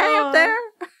you okay up there?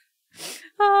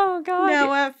 Oh God!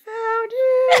 Now I found you.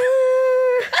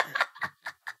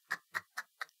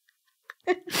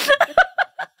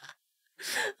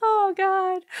 Oh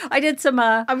God! I did some.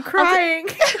 I'm crying.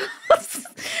 I'll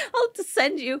have to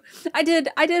send you. I did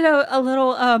a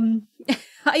little.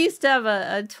 I used to have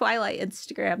a Twilight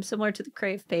Instagram similar to the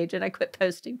Crave page, and I quit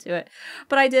posting to it.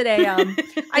 But I did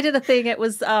I did a thing. It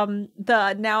was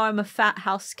the "Now I'm a Fat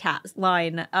House Cat"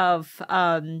 line of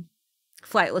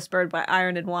Flightless Bird by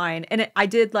Iron and Wine, and I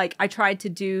tried to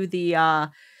do the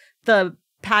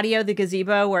patio, the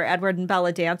gazebo where Edward and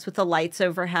Bella dance with the lights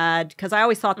overhead, because I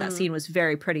always thought that scene was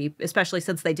very pretty, especially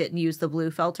since they didn't use the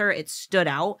blue filter. It stood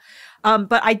out.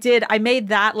 But I made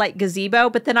that like gazebo,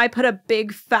 but then I put a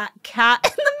big fat cat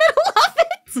in the middle of it.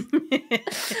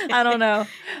 I don't know.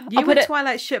 You were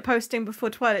Twilight shitposting before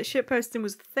Twilight shitposting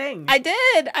was the thing. I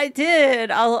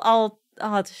did. I'll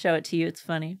have to show it to you. It's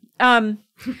funny.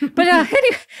 But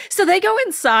anyway, so they go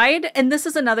inside, and this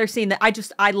is another scene that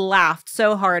I laughed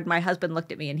so hard. My husband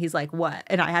looked at me and he's like, "What?"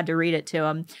 And I had to read it to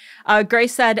him.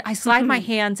 Grace said, "I slide my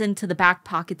hands into the back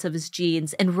pockets of his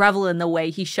jeans and revel in the way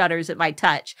he shudders at my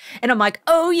touch." And I'm like,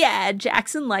 "Oh yeah,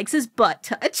 Jaxon likes his butt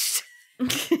touched."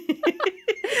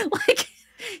 Like,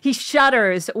 he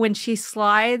shudders when she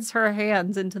slides her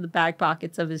hands into the back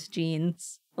pockets of his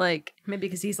jeans. Like, maybe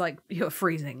because he's like, "You're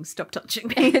freezing. Stop touching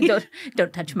me.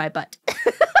 don't touch my butt."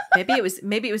 Maybe it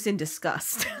was in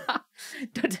disgust.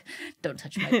 Don't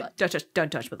touch my butt. Don't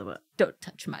touch my butt. Don't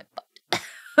touch my butt.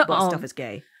 Butt stuff is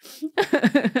gay.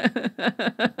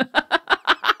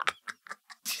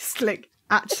 Just like,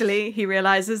 actually, he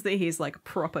realizes that he's like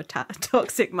proper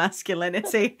toxic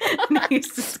masculinity. And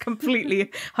he's just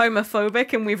completely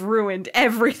homophobic, and we've ruined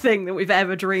everything that we've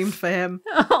ever dreamed for him.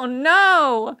 Oh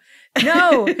no.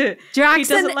 No. Jaxon, he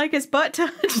doesn't like his butt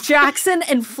touched. Jaxon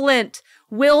and Flint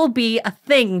will be a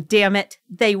thing, damn it.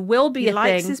 They will be a thing.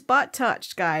 He likes his butt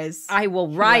touched, guys. I will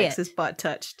riot. He likes his butt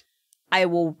touched. I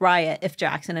will riot if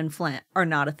Jaxon and Flint are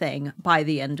not a thing by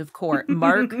the end of court.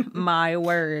 Mark my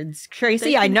words.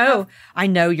 Tracy, I know you're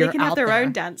out there. They can have their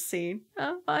own dance scene.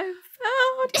 Oh, I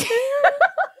found you.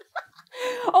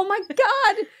 Oh my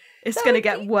God. It's going to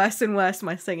get worse and worse,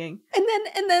 my singing.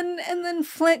 And then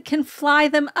Flint can fly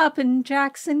them up and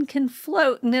Jaxon can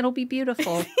float, and it'll be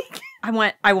beautiful. I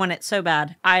want it so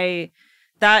bad.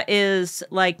 That is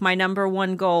like my number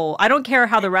one goal. I don't care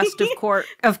how the rest of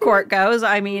court goes.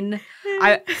 I mean,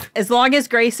 as long as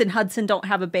Grace and Hudson don't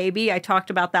have a baby, I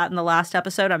talked about that in the last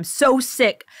episode. I'm so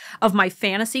sick of my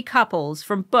fantasy couples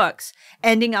from books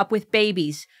ending up with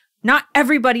babies. Not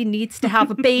everybody needs to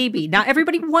have a baby. Not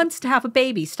everybody wants to have a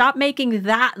baby. Stop making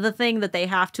that the thing that they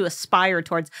have to aspire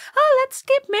towards. Oh, let's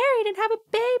get married and have a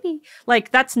baby.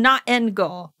 Like, that's not end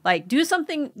goal. Like, do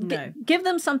something, no. Give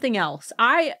them something else.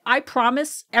 I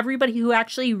promise everybody who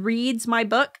actually reads my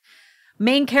book,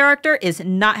 main character is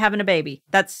not having a baby.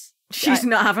 She's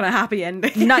not having a happy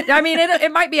ending.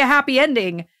 It might be a happy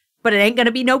ending, but it ain't going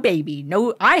to be no baby.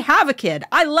 No, I have a kid.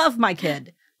 I love my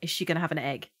kid. Is she going to have an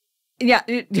egg? Yeah,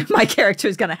 my character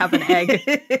is going to have an egg.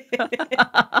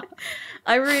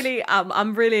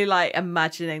 I'm really like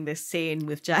imagining this scene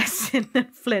with Jaxon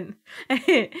and Flint.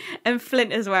 And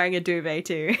Flint is wearing a duvet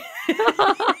too.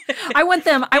 I want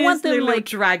them like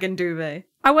dragon duvet.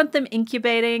 I want them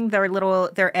incubating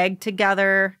their egg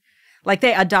together. Like,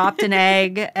 they adopt an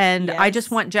egg, and yes. I just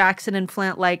want Jaxon and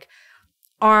Flint like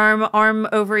arm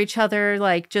over each other,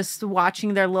 like just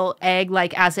watching their little egg,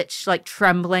 like as it's like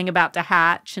trembling about to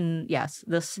hatch. And yes,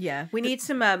 we need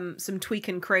some Tweak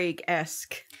and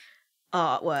Craig-esque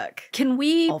artwork. Can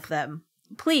we of them?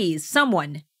 Please,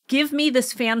 someone give me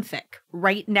this fanfic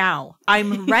right now.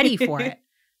 I'm ready for it.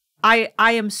 I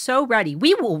am so ready.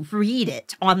 We will read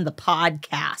it on the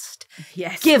podcast.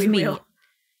 Yes, give me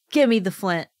the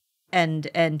Flint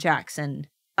and Jaxon.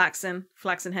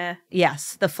 Flaxen hair.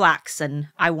 Yes, the flaxen.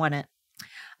 I want it.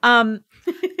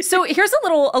 So here's a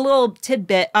little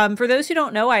tidbit. For those who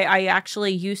don't know, I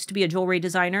actually used to be a jewelry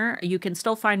designer. You can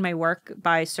still find my work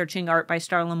by searching Art by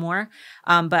Starla Moore.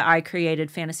 But I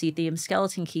created fantasy-themed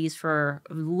skeleton keys for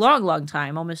a long, long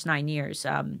time, almost 9 years.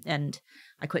 And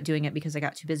I quit doing it because I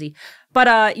got too busy.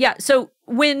 But yeah, so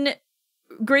when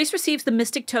Grace receives the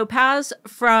Mystic Topaz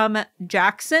from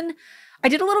Jaxon, I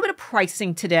did a little bit of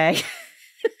pricing today.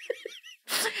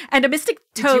 And a Mystic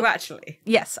Did you actually?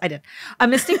 Yes, I did. A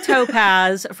Mystic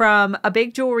Topaz from a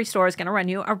big jewelry store is going to run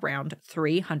you around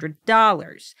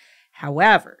 $300.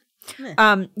 However,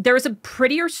 there is a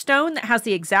prettier stone that has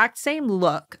the exact same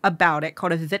look about it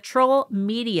called a Vitral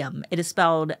Medium. It is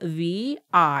spelled Vitrail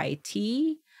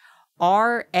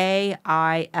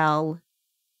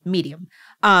Medium.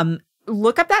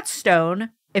 Look up that stone.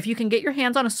 If you can get your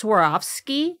hands on a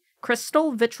Swarovski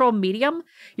crystal Vitral Medium,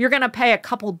 you're going to pay a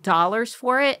couple dollars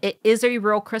for it. It is a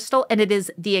real crystal, and it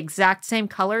is the exact same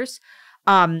colors.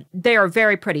 They are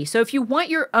very pretty. So if you want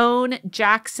your own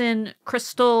Jaxon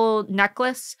crystal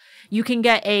necklace, you can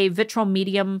get a Vitral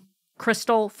Medium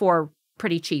crystal for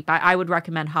pretty cheap. I would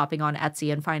recommend hopping on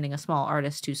Etsy and finding a small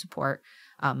artist to support.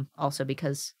 Also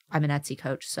because I'm an Etsy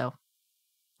coach, so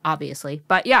obviously.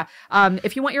 But yeah,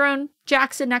 if you want your own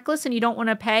Jaxon necklace and you don't want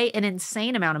to pay an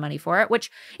insane amount of money for it, which,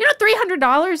 you know,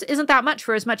 $300 isn't that much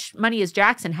for as much money as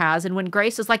Jaxon has. And when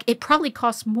Grace is like, it probably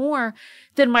costs more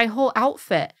than my whole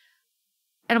outfit.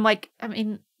 And I'm like, I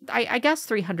mean, I guess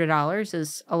 $300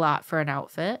 is a lot for an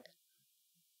outfit.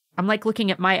 I'm like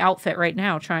looking at my outfit right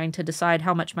now, trying to decide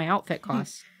how much my outfit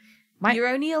costs. You're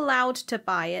only allowed to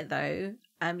buy it, though.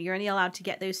 You're only allowed to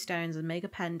get those stones and make a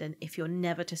pendant if you're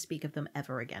never to speak of them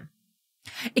ever again.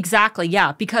 Exactly,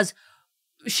 yeah, because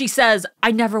she says,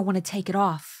 I never want to take it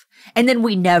off. And then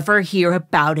we never hear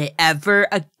about it ever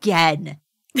again.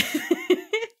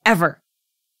 Ever.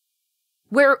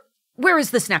 Where is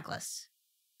this necklace?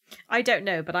 I don't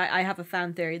know, but I have a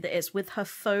fan theory that it's with her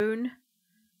phone.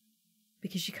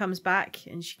 Because she comes back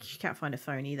and she can't find a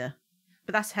phone either.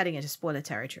 But that's heading into spoiler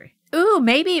territory. Ooh,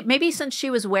 maybe since she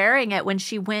was wearing it when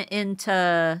she went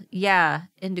into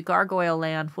Gargoyle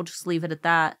Land, we'll just leave it at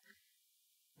that.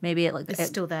 Maybe it's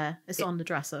still there. It's on the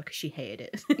dresser because she hated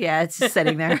it. Yeah, it's just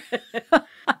sitting there.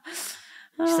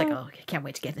 She's like, oh, I can't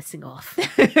wait to get this thing off.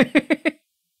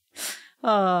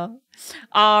 Oh,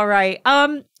 all right.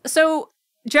 So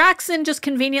Jaxon just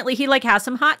conveniently, he like has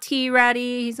some hot tea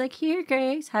ready. He's like, here,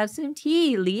 Grace, have some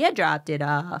tea. Leah dropped it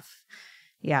off.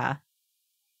 Yeah.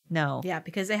 No. Yeah,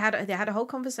 because they had a whole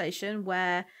conversation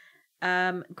where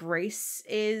Grace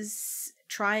is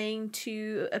trying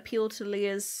to appeal to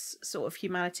Leah's sort of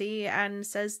humanity and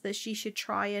says that she should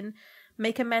try and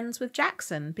make amends with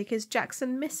Jaxon because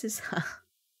Jaxon misses her.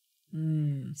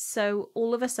 So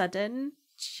all of a sudden,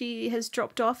 she has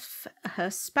dropped off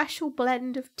her special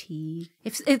blend of tea.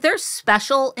 If there's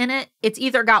special in it, it's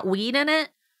either got weed in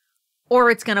it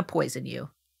or it's gonna poison you.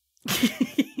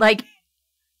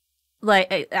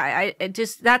 I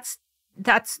just that's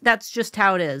just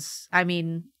how it is. I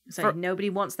mean, so nobody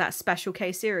wants that special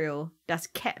K cereal. That's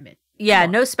Katmere. Yeah,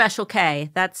 no special K.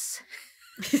 That's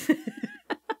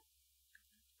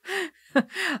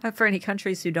for any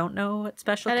countries who don't know what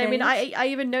special K is. I mean, I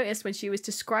even noticed when she was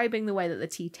describing the way that the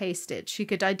tea tasted, she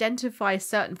could identify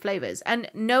certain flavors. And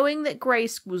knowing that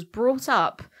Grace was brought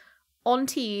up on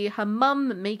tea, her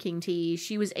mum making tea,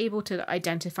 she was able to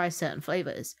identify certain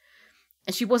flavors.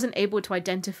 And she wasn't able to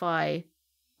identify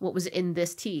what was in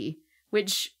this tea,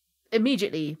 which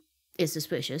immediately is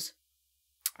suspicious.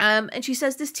 And she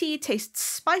says this tea tastes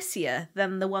spicier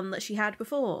than the one that she had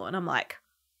before. And I'm like,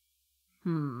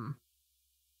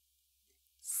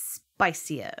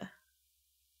 spicier.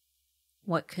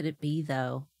 What could it be,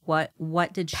 though? What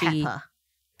did she...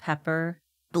 Pepper.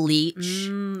 Bleach.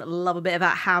 Love a bit of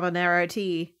that habanero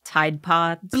tea. Tide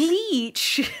Pods.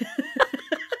 Bleach.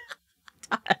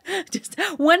 Just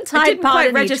one Tide Pod. I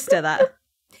didn't quite register that.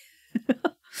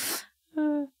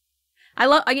 I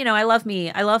love me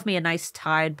a nice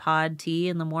Tide Pod tea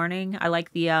in the morning. I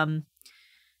like the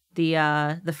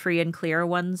free and clear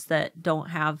ones that don't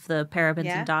have the parabens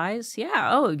and dyes. Yeah.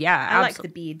 Oh yeah. I like the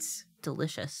beads.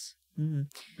 Delicious. The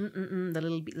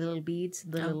little beads,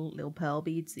 the little pearl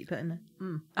beads that you put in there.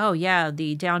 Oh yeah,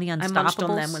 the Downy Unstoppables. I munched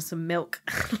on them with some milk.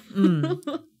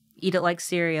 Eat it like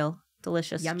cereal.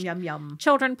 Delicious. Yum yum yum.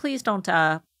 Children, please don't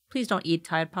eat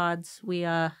Tide Pods. We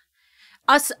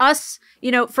us,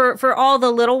 for all the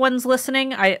little ones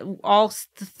listening, all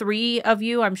three of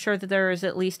you, I'm sure that there is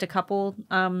at least a couple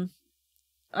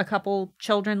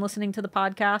children listening to the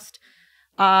podcast.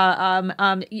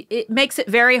 It makes it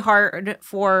very hard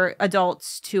for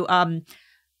adults to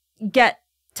get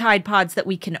Tide Pods that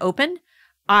we can open.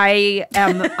 I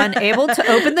am unable to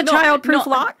open the childproof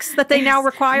locks that they now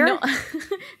require.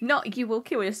 Not you will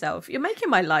kill yourself. You're making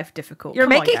my life difficult. You're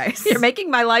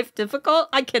making my life difficult.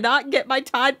 I cannot get my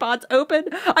Tide Pods open.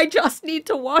 I just need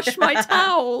to wash my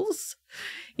towels.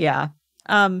 Yeah.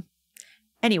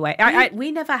 Anyway,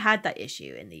 we never had that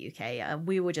issue in the UK.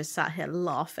 We were just sat here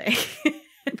laughing.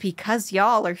 Because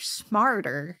y'all are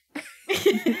smarter.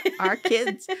 Our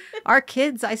kids,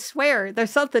 I swear,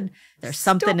 there's something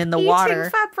in the water.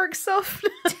 Fabric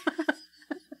softener.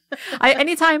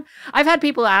 Anytime I've had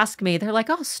people ask me, they're like,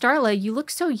 "Oh, Starla, you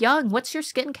look so young. What's your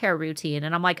skincare routine?"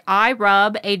 And I'm like, I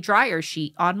rub a dryer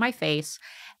sheet on my face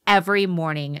every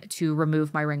morning to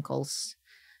remove my wrinkles.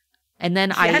 And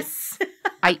then I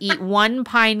eat one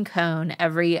pine cone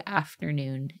every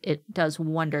afternoon. It does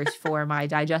wonders for my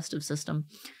digestive system.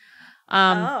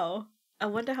 I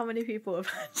wonder how many people have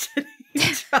actually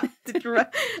tried to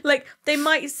like, they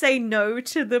might say no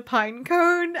to the pine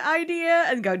cone idea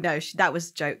and go, no, that was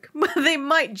a joke. They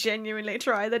might genuinely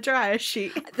try the dryer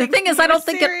sheet. The thing is, I don't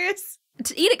think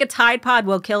eating a Tide Pod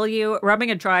will kill you.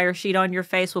 Rubbing a dryer sheet on your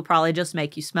face will probably just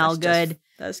make you smell good.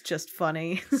 That's just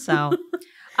funny. So,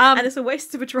 and it's a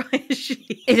waste of a dryer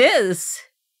sheet. It is.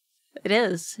 It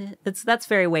is. That's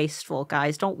very wasteful,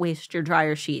 guys. Don't waste your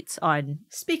dryer sheets on...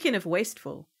 Speaking of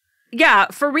wasteful. Yeah,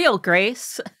 for real,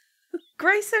 Grace.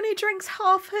 Grace only drinks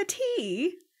half her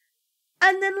tea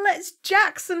and then lets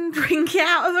Jaxon drink it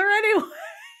out of her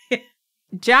anyway.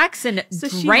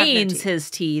 Jaxon drains his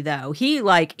tea, though. He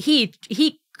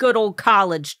good old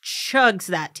college chugs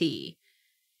that tea.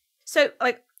 So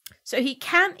he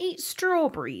can't eat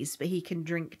strawberries, but he can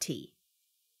drink tea.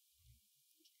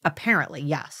 Apparently,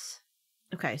 yes.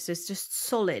 Okay, so it's just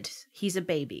solid. He's a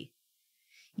baby.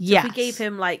 Yes. So if we gave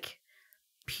him like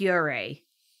puree,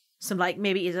 some like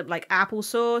maybe is it like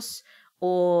applesauce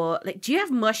or like, do you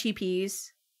have mushy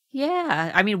peas?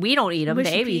 Yeah, I mean we don't eat them.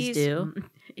 Mushy Babies peas? do.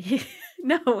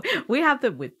 No, we have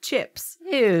them with chips.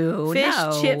 Ew, Fish,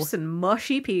 no. chips, and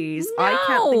mushy peas. No. I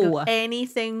can't think of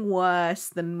anything worse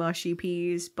than mushy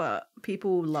peas, but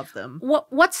people love them.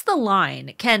 What's the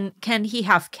line? Can he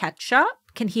have ketchup?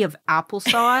 Can he have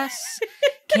applesauce?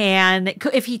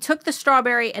 If he took the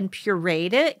strawberry and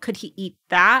pureed it, could he eat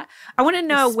that? I want to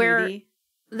know where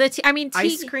the tea. I mean,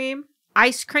 ice cream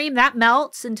that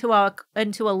melts into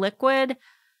a liquid.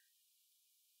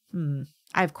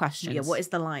 I have questions. Yeah, what is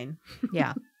the line?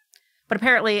 Yeah, but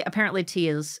apparently tea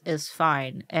is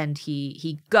fine, and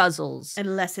he guzzles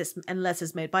unless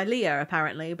it's made by Leah,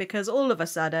 apparently, because all of a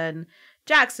sudden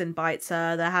Jaxon bites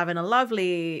her. They're having a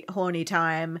lovely horny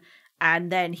time.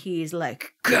 And then he's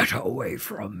like, "Get away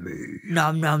from me.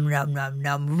 Nom, nom, nom, nom,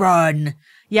 nom, run."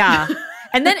 Yeah.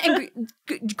 And then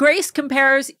Grace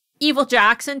compares evil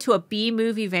Jaxon to a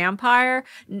B-movie vampire.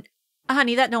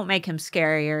 Honey, that don't make him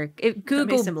scarier. Google,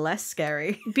 that makes him less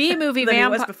scary. B-movie than vampire.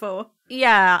 He was before.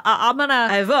 Yeah, I'm gonna...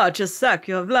 I want to suck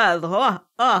your blood.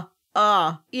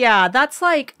 Yeah, that's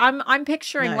like, I'm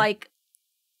picturing like,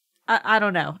 I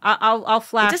don't know. I'll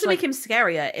flash. It doesn't make him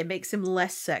scarier. It makes him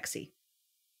less sexy.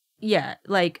 Yeah,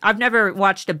 like I've never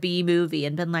watched a B movie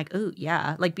and been like, "Ooh,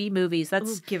 yeah." Like B movies,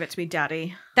 that's give it to me,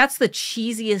 daddy. That's the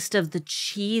cheesiest of the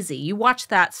cheesy. You watch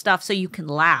that stuff so you can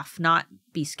laugh, not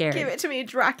be scared. Give it to me,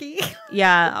 Dracky.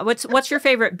 Yeah. What's your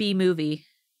favorite B movie?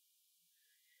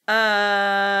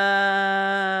 Bubba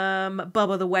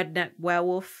the Redneck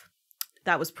Werewolf.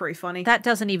 That was pretty funny. That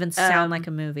doesn't even sound like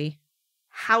a movie.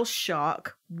 House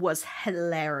Shark was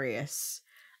hilarious.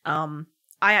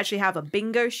 I actually have a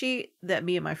bingo sheet that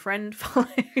me and my friend follow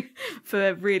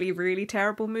for really, really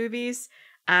terrible movies.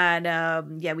 And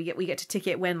we get to tick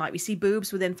it when like we see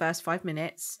boobs within first 5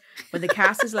 minutes, when the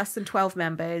cast is less than 12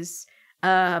 members,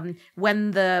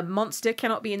 when the monster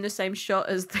cannot be in the same shot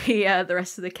as the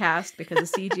rest of the cast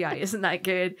because the CGI isn't that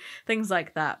good, things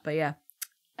like that. But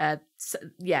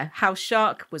House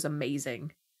Shark was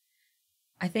amazing.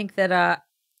 I think that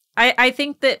I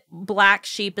think that Black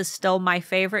Sheep is still my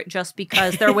favorite just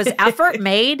because there was effort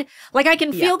made. Like I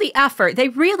can feel the effort. They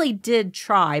really did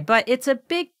try, but it's a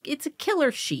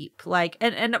killer sheep. Like,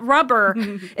 and Rubber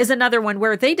is another one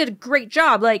where they did a great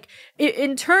job. Like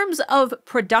in terms of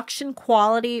production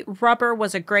quality, Rubber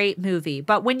was a great movie.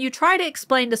 But when you try to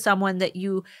explain to someone that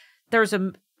there's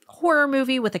a horror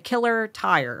movie with a killer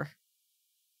tire,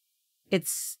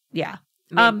 it's, yeah.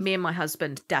 Me and my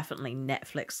husband definitely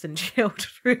Netflixed and chilled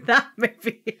through that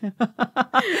movie.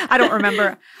 I don't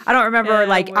remember.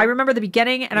 I remember the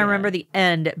beginning and I remember the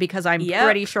end because I'm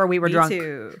pretty sure we were drunk.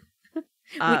 Too.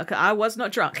 I was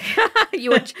not drunk. You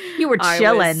were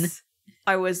chilling.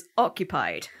 I was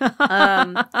occupied.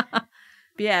 And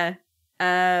there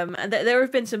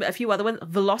have been a few other ones.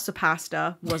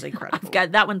 Velocipasta was incredible.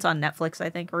 That one's on Netflix, I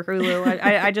think, or Hulu.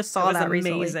 I just saw that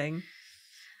recently. Amazing.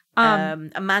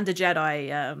 Amanda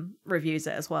Jedi reviews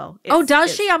it as well.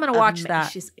 Does she? I'm gonna watch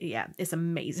that. It's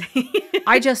amazing.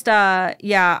 I just sat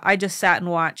and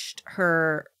watched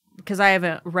her because I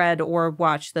haven't read or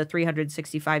watched the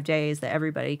 365 days that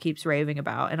everybody keeps raving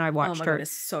about, and I watched her. God,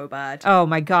 it's so bad. Oh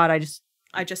my God, I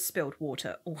just spilled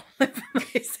water all over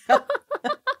myself.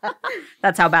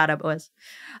 That's how bad it was.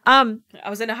 I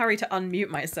was in a hurry to unmute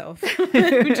myself.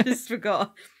 I just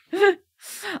forgot.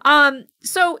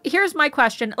 So here's my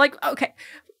question. Like, okay,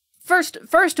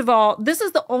 first of all, this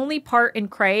is the only part in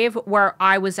Crave where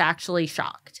I was actually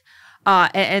shocked.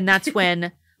 And that's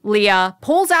when Leah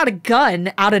pulls out a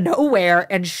gun out of nowhere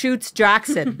and shoots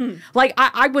Jaxon. Like,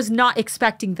 I was not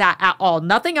expecting that at all.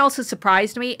 Nothing else has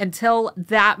surprised me until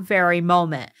that very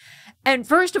moment. And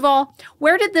first of all,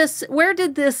 where did this,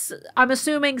 I'm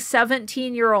assuming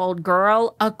 17-year-old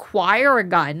girl acquire a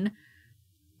gun?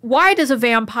 Why does a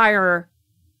vampire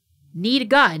need a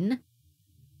gun?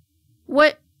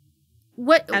 What?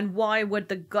 And why would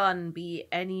the gun be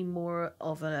any more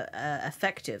of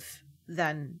effective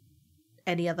than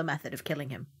any other method of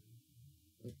killing him?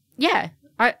 Yeah,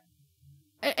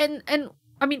 and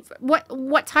I mean,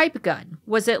 what type of gun?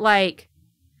 Was it like,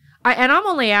 and I'm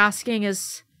only asking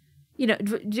as, you know,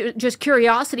 just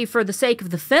curiosity for the sake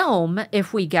of the film,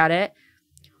 if we get it.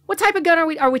 What type of gun are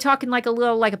we? Are we talking like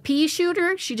a pea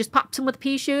shooter? She just pops him with a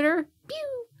pea shooter? Pew!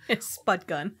 A spud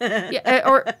gun.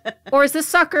 Yeah, or is this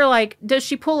sucker like, does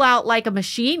she pull out like a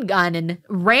machine gun and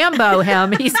Rambo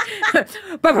him? He's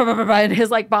and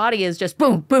his like body is just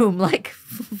boom, boom, like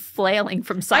flailing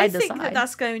from side to side. I think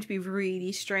that's going to be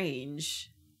really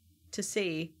strange to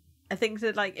see. I think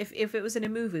that like if it was in a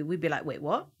movie, we'd be like, wait,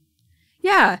 what?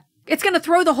 Yeah. It's gonna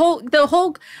throw the whole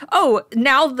oh,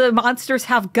 now the monsters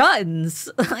have guns.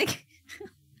 Like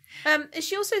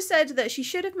she also said that she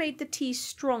should have made the tea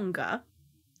stronger.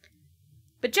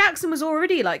 But Jaxon was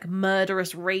already like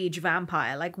murderous rage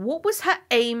vampire. Like, what was her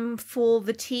aim for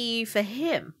the tea for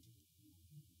him?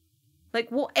 Like,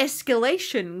 what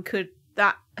escalation could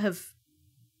that have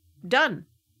done?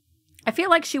 I feel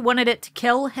like she wanted it to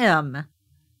kill him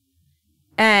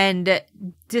and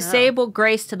disable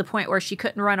Grace to the point where she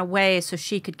couldn't run away so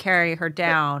she could carry her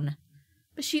down.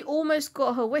 But she almost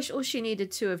got her wish. All she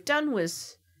needed to have done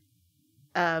was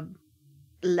let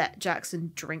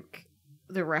Jaxon drink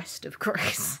the rest of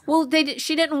Grace. Well,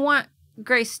 she didn't want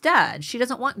Grace dead. She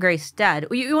doesn't want Grace dead.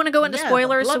 You want to go into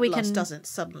spoilers so we can doesn't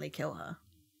suddenly kill her.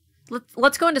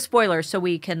 Let's go into spoilers so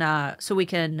we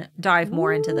can dive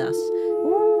more into this.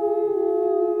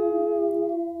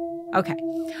 Okay.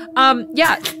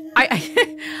 Yeah.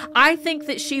 I think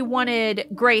that she wanted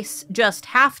Grace just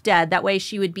half dead. That way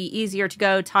she would be easier to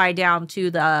go tie down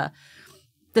to the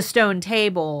stone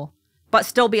table, but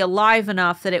still be alive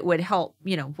enough that it would help,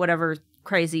 you know, whatever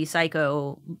crazy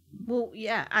psycho. Well,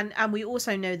 yeah, and we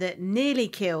also know that nearly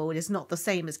killed is not the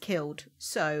same as killed.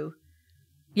 So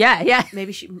yeah.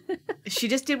 Maybe she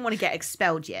just didn't want to get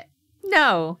expelled yet.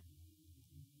 No.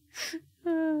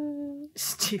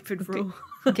 Stupid rule.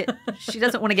 She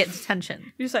doesn't want to get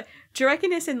detention. You're just like, do you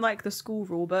reckon it's in like the school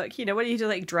rule book? You know, when you do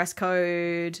like dress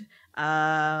code,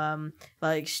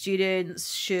 like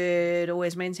students should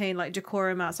always maintain like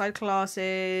decorum outside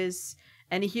classes.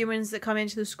 Any humans that come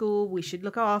into the school, we should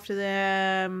look after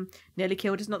them. Nearly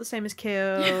killed is not the same as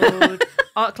killed.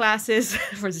 Art classes.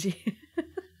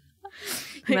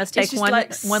 You must take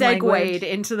one segued language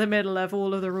into the middle of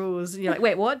all of the rules. And you're like,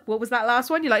 wait, what? What was that last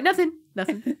one? You're like, nothing.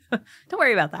 Don't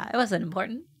worry about that. It wasn't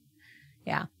important.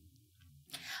 Yeah.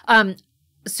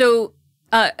 So,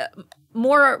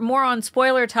 more on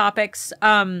spoiler topics.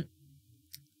 Yeah,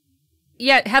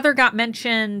 Heather got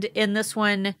mentioned in this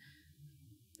one,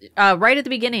 right at the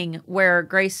beginning, where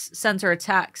Grace sends her a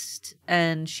text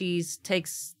and she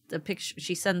takes a picture.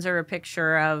 She sends her a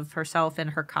picture of herself in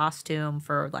her costume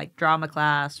for like drama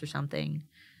class or something.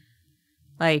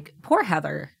 Like, poor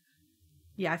Heather.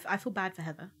 Yeah, I feel bad for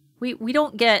Heather. We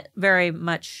don't get very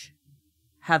much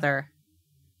Heather.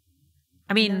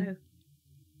 I mean,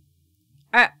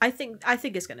 no. I think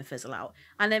it's going to fizzle out.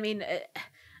 And I mean,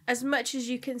 as much as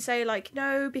you can say like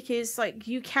no, because like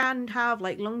you can have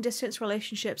like long distance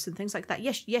relationships and things like that.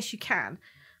 Yes, you can.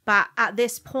 But at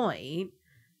this point,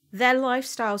 their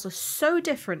lifestyles are so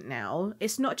different now.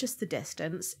 It's not just the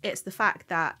distance. It's the fact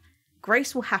that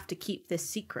Grace will have to keep this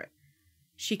secret.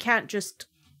 She can't just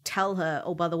tell her,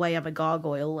 oh, by the way, I'm a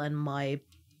gargoyle and my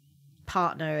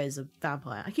partner is a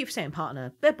vampire. I keep saying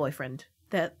partner. They're boyfriend.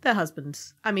 They're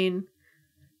husbands. I mean,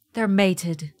 they're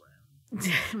mated.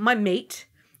 My mate.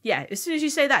 Yeah, as soon as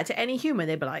you say that to any human,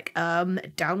 they'd be like,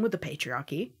 down with the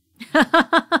patriarchy.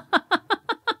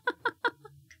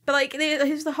 But like,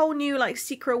 here's the whole new like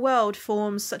secret world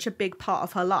forms such a big part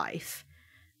of her life,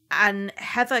 and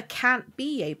Heather can't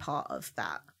be a part of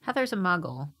that. Heather's a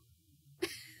muggle.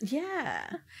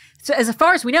 Yeah. So as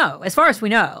far as we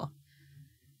know,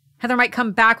 Heather might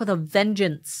come back with a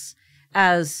vengeance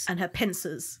and her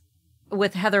pincers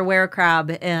with Heather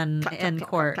Werecrab in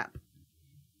court. Clap.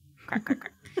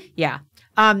 Crack. Yeah.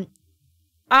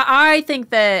 I think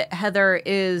that Heather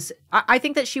is... I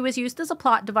think that she was used as a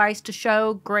plot device to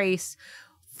show Grace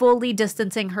fully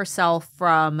distancing herself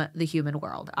from the human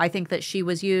world. I think that she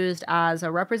was used as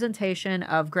a representation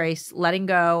of Grace letting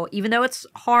go, even though it's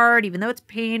hard, even though it's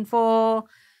painful.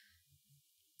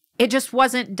 It just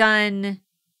wasn't done,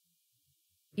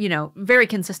 you know, very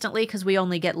consistently because we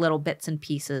only get little bits and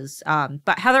pieces.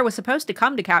 But Heather was supposed to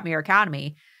come to Katmere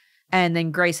Academy, and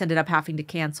then Grace ended up having to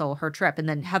cancel her trip. And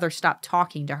then Heather stopped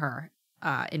talking to her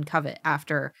in Covet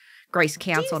after Grace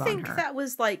canceled on her. Do you think that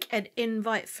was like an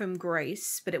invite from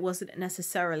Grace, but it wasn't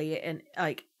necessarily it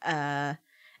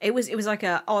was like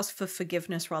a ask for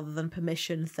forgiveness rather than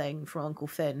permission thing from Uncle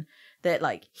Finn, that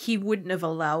like he wouldn't have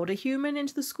allowed a human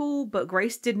into the school, but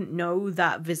Grace didn't know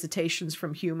that visitations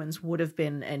from humans would have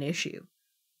been an issue.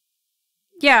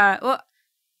 Yeah, well,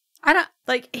 I don't...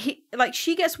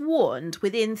 She gets warned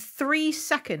within 3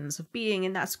 seconds of being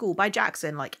in that school by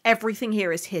Jaxon, like, everything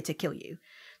here is here to kill you.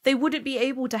 They wouldn't be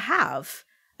able to have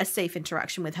a safe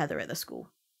interaction with Heather at the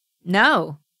school.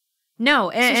 No.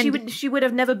 And so she would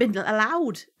have never been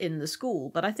allowed in the school,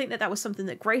 but I think that was something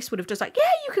that Grace would have just like, yeah,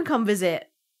 you can come visit.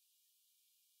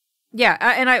 Yeah,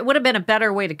 and it would have been a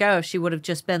better way to go if she would have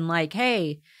just been like,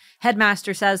 hey,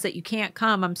 headmaster says that you can't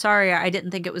come. I'm sorry, I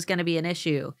didn't think it was going to be an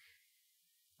issue.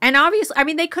 And obviously, I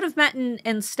mean, they could have met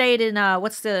and stayed in,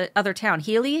 what's the other town?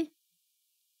 Healy?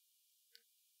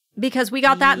 Because we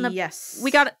got that in the... Yes.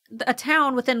 We got a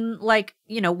town within, like,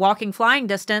 walking, flying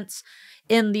distance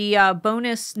in the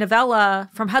bonus novella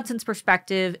from Hudson's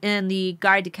perspective in the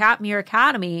Guide to Katmere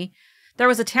Academy. There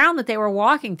was a town that they were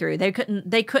walking through. They couldn't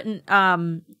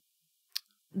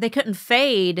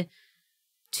fade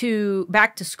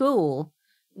back to school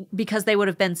because they would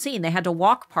have been seen. They had to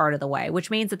walk part of the way,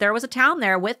 which means that there was a town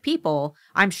there with people.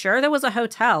 I'm sure there was a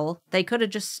hotel. They could have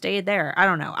just stayed there. I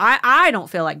don't know. I don't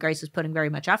feel like Grace is putting very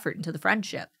much effort into the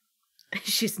friendship.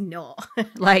 She's not.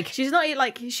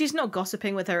 she's not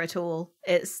gossiping with her at all.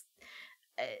 It's,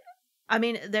 I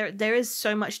mean, there is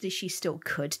so much that she still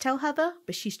could tell Heather,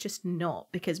 but she's just not,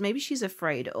 because maybe she's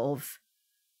afraid of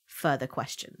further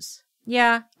questions.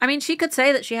 Yeah. I mean, she could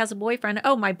say that she has a boyfriend.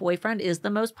 Oh, my boyfriend is the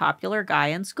most popular guy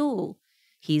in school.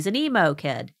 He's an emo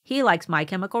kid. He likes My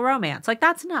Chemical Romance. Like,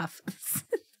 that's enough.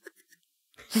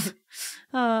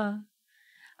 So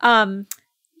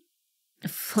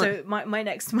my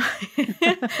next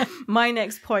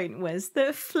point was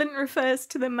that Flint refers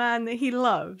to the man that he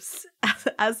loves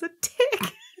as a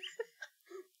tick.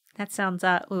 That sounds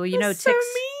That's ticks. So mean.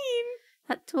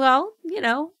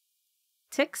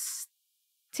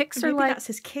 Ticks Maybe are like, that's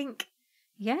his kink.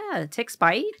 Yeah, ticks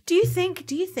bite. Do you think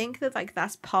that like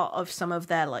that's part of some of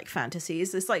their like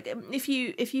fantasies? It's like if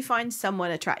you find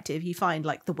someone attractive, you find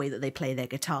like the way that they play their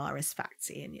guitar is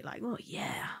fancy, and you're like, oh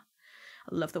yeah,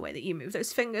 I love the way that you move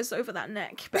those fingers over that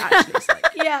neck. But actually, it's like,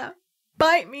 yeah,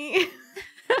 bite me.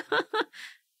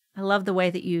 I love the way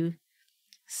that you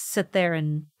sit there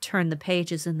and turn the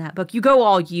pages in that book. You go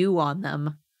all you on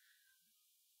them.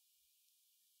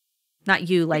 Not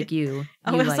you like you.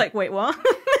 I was like, wait, what?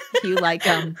 You like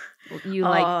you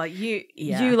like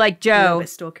you like Joe. A bit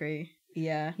stalkery.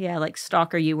 Yeah. Yeah, like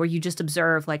stalker you, where you just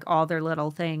observe like all their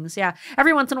little things. Yeah.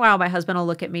 Every once in a while my husband will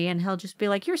look at me and he'll just be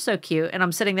like, you're so cute. And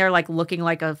I'm sitting there like looking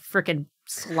like a freaking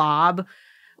slob,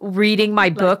 reading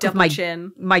my book with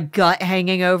my gut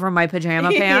hanging over my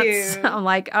pajama pants. I'm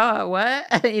like, oh, what?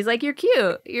 And he's like, you're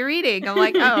cute. You're reading. I'm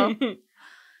like, oh,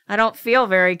 I don't feel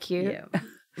very cute. Yeah.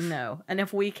 No. And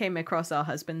if we came across our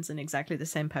husbands in exactly the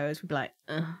same pose, we'd be like,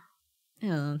 ugh.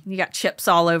 Oh, you got chips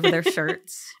all over their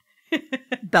shirts.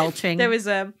 Belching. There was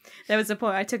a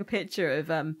point I took a picture of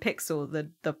Pixel,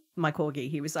 my corgi.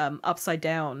 He was upside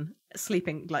down,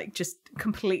 sleeping, like just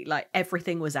complete, like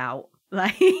everything was out.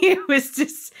 Like it was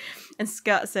just, and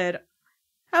Scott said,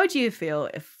 how would you feel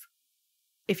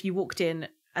if you walked in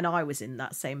and I was in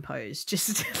that same pose,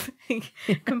 just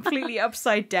completely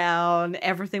upside down,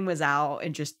 everything was out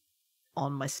and just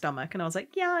on my stomach? And I was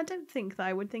like, yeah, I don't think that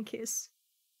I would think it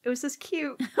was as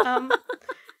cute.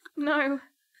 No.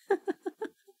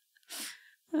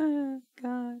 Oh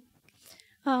God.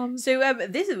 So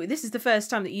this is the first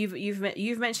time that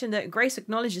you've mentioned that Grace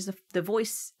acknowledges the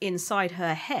voice inside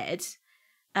her head,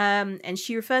 and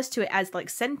she refers to it as like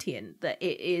sentient. That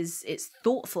it's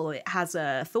thoughtful. It has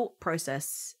a thought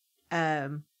process,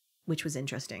 which was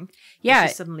interesting. Yeah,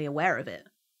 she's suddenly aware of it.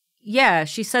 Yeah,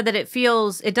 she said that it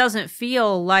doesn't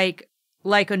feel like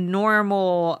a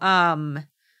normal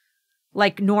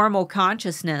normal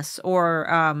consciousness or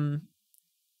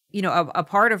a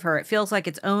part of her. It feels like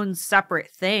its own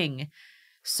separate thing.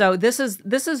 So this is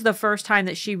the first time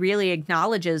that she really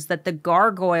acknowledges that the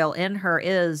gargoyle in her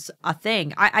is a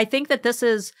thing. I think that this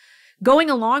is going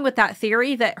along with that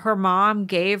theory that her mom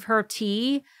gave her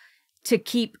tea to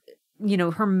keep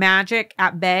her magic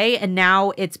at bay, and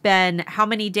now it's been how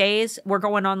many days? We're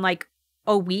going on like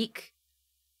a week.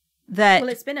 Well,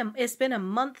 it's been a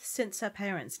month since her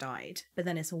parents died, but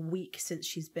then it's a week since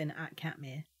she's been at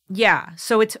Katmere. Yeah,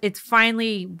 so it's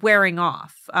finally wearing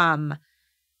off.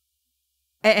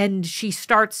 And she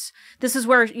starts. This is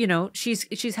where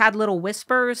she's had little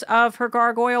whispers of her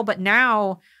gargoyle, but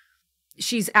now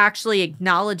she's actually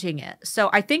acknowledging it. So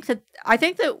I think that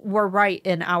we're right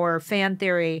in our fan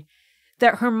theory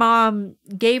that her mom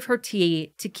gave her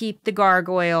tea to keep the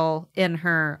gargoyle in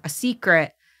her a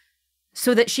secret,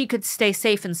 so that she could stay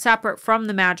safe and separate from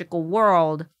the magical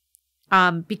world.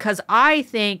 Because I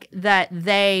think that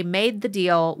they made the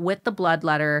deal with the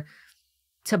bloodletter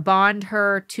to bond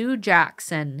her to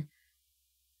Jaxon,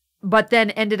 but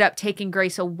then ended up taking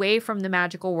Grace away from the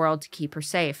magical world to keep her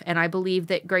safe. And I believe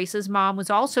that Grace's mom was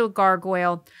also a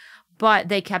gargoyle, but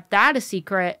they kept that a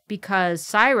secret because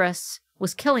Cyrus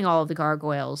was killing all of the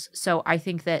gargoyles. So I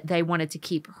think that they wanted to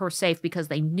keep her safe because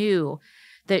they knew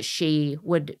that she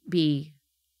would be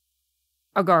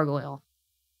a gargoyle.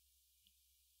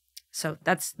 So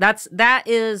that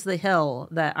is the hill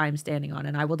that I'm standing on,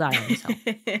 and I will die on this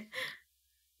hill.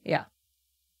 Yeah.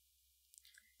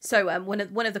 So one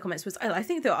of the comments was, I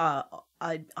think there are,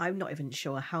 I'm not even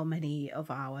sure how many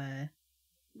of our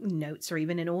notes are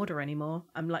even in order anymore.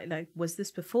 I'm like, was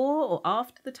this before or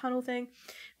after the tunnel thing?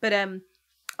 But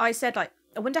I said, like,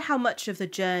 I wonder how much of the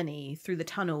journey through the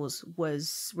tunnels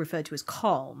was referred to as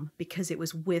calm because it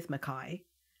was with Mackay,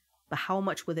 but how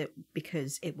much was it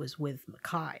because it was with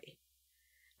Mackay?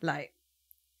 Like,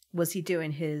 was he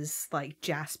doing his, like,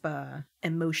 Jasper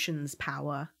emotions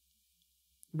power,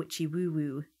 witchy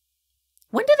woo-woo?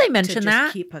 When did they mention to that?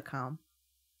 just keep her calm.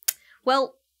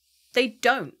 Well, they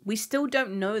don't. We still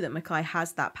don't know that Mackay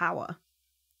has that power.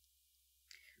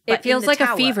 It feels like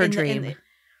a fever dream.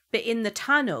 But in the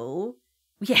tunnel,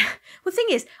 yeah. Well, the thing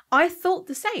is, I thought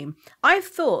the same. I've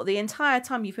thought the entire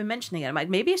time you've been mentioning it, I'm like,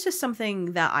 maybe it's just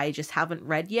something that I just haven't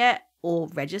read yet or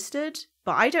registered.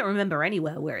 But I don't remember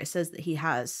anywhere where it says that he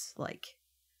has, like,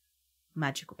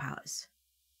 magical powers.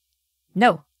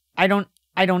 No, I don't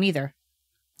either.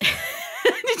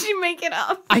 Did you make it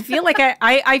up? I feel like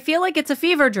I feel like it's a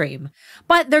fever dream.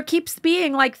 But there keeps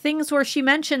being like things where she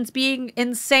mentions being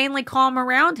insanely calm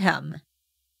around him.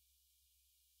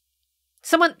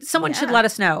 Someone should let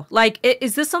us know. Like,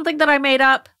 is this something that I made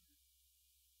up?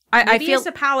 Maybe I feel it's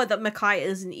a power that Mackay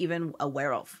isn't even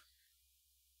aware of.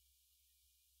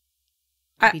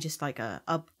 Maybe just like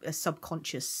a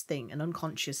subconscious thing, an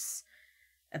unconscious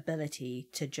ability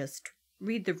to just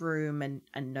read the room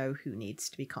and know who needs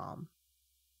to be calm.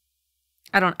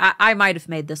 I might have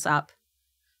made this up.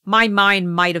 My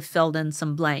mind might have filled in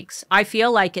some blanks. I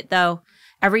feel like it, though.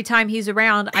 Every time he's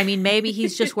around, I mean, maybe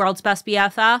he's just world's best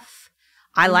BFF.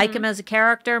 I like him as a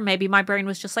character. Maybe my brain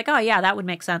was just like, oh, yeah, that would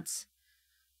make sense.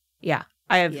 Yeah.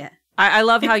 I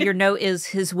love how your note is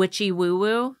his witchy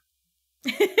woo-woo.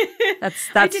 That's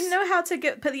I didn't know how to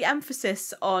put the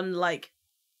emphasis on, like,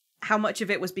 how much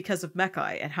of it was because of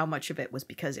Mackay and how much of it was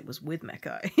because it was with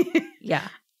Mackay. Yeah.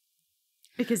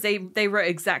 Because they wrote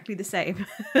exactly the same.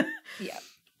 Yeah.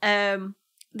 Then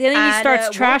he starts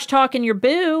trash talking your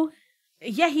boo.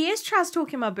 Yeah, he is trash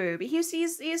talking my boo, but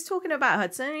he's talking about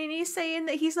Hudson and he's saying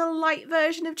that he's a light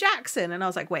version of Jaxon. And I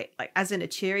was like, wait, like as in a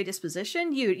cheery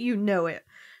disposition? You know it.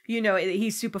 You know it, that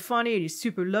he's super funny and he's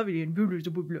super lovely and blah, blah,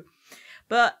 blah, blah.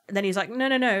 But then he's like,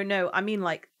 no. I mean,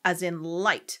 like, as in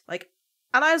light. Like,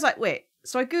 and I was like, wait.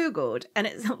 So I Googled, and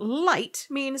it's light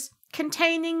means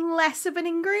containing less of an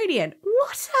ingredient.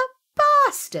 What a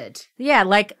bastard! Yeah,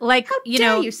 like how you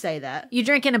dare know, you say that? You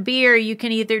drinking a beer, you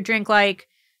can either drink like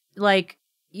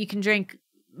you can drink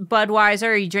Budweiser,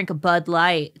 or you drink a Bud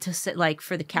Light to sit like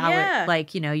for the calorie. Yeah.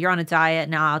 Like, you know, you're on a diet.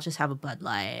 No, I'll just have a Bud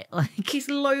Light. Like He's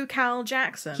low cal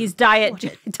Jaxon. He's diet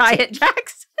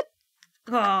Jaxon.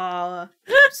 Oh,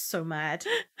 so mad.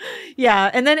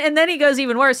 Yeah, and then he goes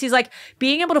even worse. He's like,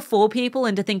 being able to fool people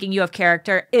into thinking you have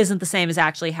character isn't the same as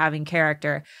actually having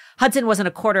character. Hudson wasn't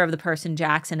a quarter of the person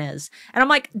Jaxon is. And I'm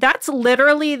like, that's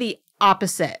literally the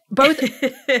opposite. Both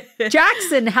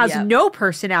Jaxon has no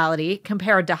personality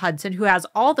compared to Hudson, who has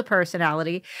all the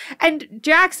personality, and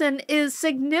Jaxon is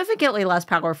significantly less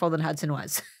powerful than Hudson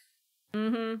was.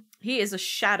 Mm-hmm. He is a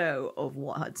shadow of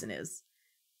what Hudson is.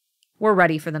 We're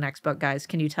ready for the next book, guys.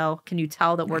 Can you tell? Can you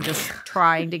tell that we're just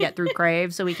trying to get through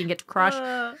Crave so we can get to Crush?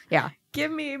 Yeah.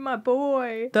 Give me my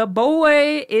boy. The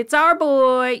boy. It's our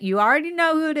boy. You already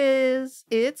know who it is.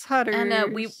 It's Hutter.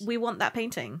 And we want that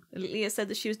painting. Leah said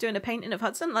that she was doing a painting of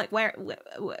Hudson. Like, where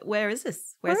is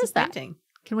this? Where's this painting?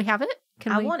 Can we have it?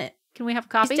 I want it. Can we have a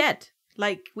copy? He's dead.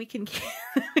 Like, we can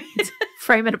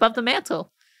frame it above the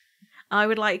mantle. I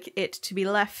would like it to be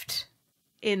left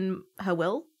in her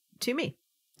will to me.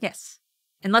 Yes.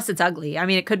 Unless it's ugly. I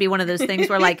mean, it could be one of those things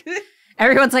where, like,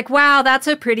 everyone's like, wow, that's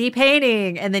a pretty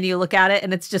painting. And then you look at it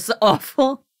and it's just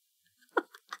awful.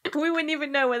 We wouldn't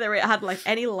even know whether it had, like,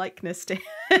 any likeness to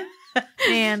it.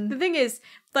 And the thing is,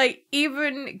 like,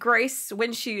 even Grace,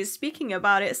 when she was speaking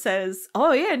about it, says,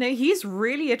 oh, yeah, no, he's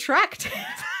really attractive.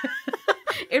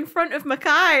 In front of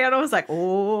Mackay. And I was like,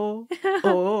 oh.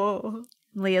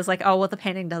 Leah's like, oh, well, the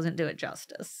painting doesn't do it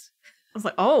justice. I was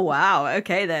like, oh, wow.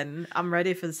 Okay, then I'm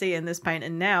ready for seeing this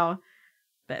painting now.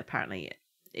 But apparently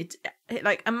it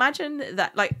like, imagine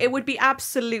that, like, it would be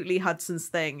absolutely Hudson's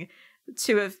thing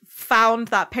to have found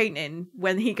that painting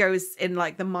when he goes in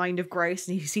like the mind of Grace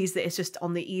and he sees that it's just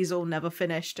on the easel, never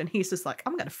finished, and he's just like,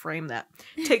 I'm gonna frame that.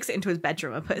 Takes it into his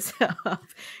bedroom and puts it up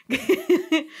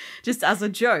just as a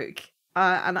joke.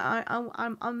 And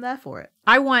I'm there for it.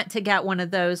 I want to get one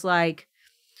of those like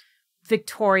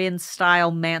Victorian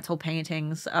style mantle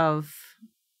paintings of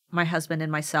my husband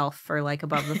and myself for like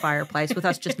above the fireplace with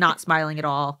us just not smiling at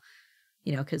all.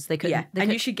 You know, because they couldn't. Yeah,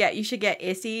 and you should get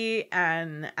Issy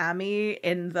and Amy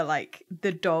in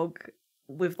the dog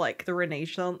with like the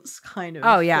Renaissance kind of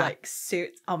like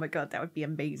suit. Oh my god, that would be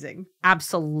amazing.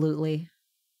 Absolutely.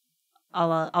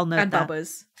 I'll note and that.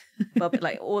 Bubba's,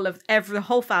 like the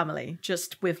whole family,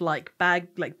 just with like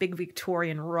big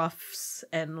Victorian ruffs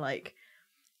and like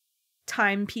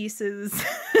timepieces.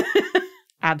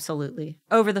 Absolutely.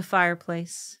 Over the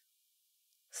fireplace.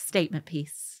 Statement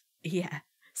piece. Yeah.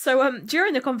 So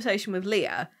during the conversation with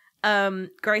Leah,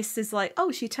 Grace is like,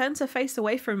 oh, she turns her face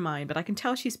away from mine, but I can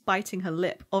tell she's biting her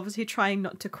lip, obviously trying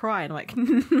not to cry. And I'm like,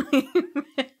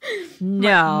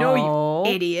 no,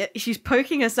 you idiot. She's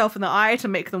poking herself in the eye to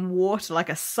make them water like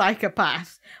a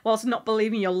psychopath, whilst not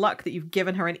believing your luck that you've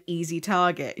given her an easy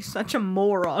target. You're such a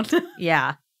moron.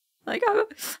 Yeah. Like,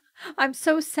 I'm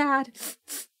so sad.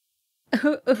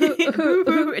 And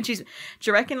do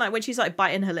you reckon like when she's like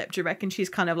biting her lip, do you reckon she's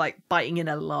kind of like biting in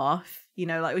a laugh, you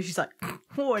know, like when she's like,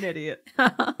 what an idiot.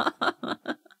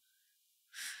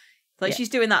 Like she's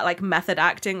doing that like method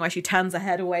acting where she turns her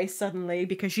head away suddenly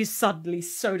because she's suddenly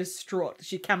so distraught that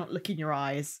she cannot look in your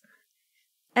eyes.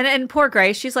 And poor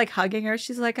Grace, she's like hugging her,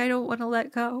 she's like, I don't want to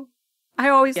let go. I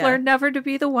always learned never to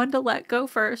be the one to let go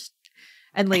first.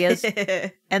 And Leah's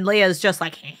just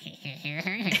like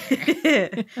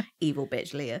evil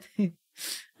bitch Leah.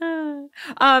 And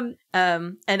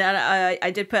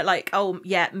I did put like, oh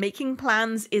yeah, making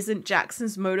plans isn't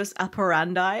Jackson's modus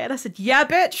operandi, and I said, yeah,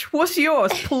 bitch, what's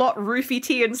yours? Plot, roofie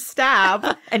tea, and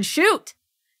stab and shoot.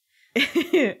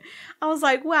 I was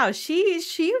like, wow, she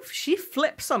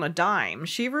flips on a dime.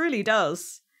 She really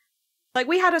does. Like,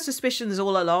 we had our suspicions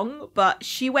all along, but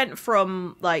she went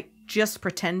from like just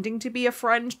pretending to be a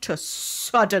friend to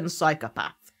sudden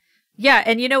psychopath. Yeah,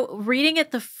 and you know, reading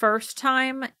it the first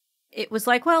time, it was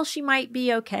like, well, she might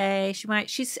be okay.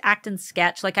 She's acting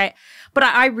sketch. But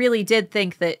I really did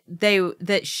think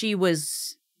that she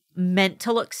was meant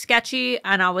to look sketchy,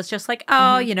 and I was just like,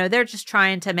 oh, you know, they're just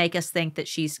trying to make us think that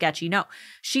she's sketchy. No,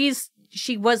 she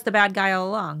was the bad guy all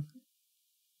along.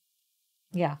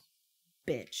 Yeah.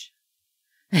 Bitch.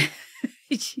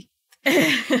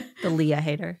 The Leah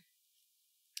hater.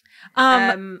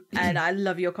 And I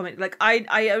love your comment. Like I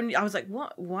was like,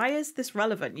 what? Why is this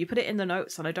relevant? You put it in the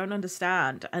notes and I don't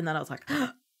understand. And then I was like,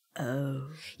 oh.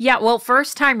 Yeah, well,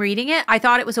 first time reading it, I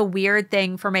thought it was a weird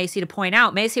thing for Macy to point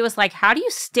out. Macy was like, how do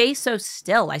you stay so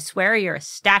still? I swear you're a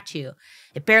statue.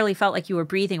 It barely felt like you were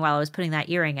breathing while I was putting that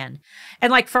earring in.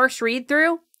 And like first read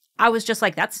through, I was just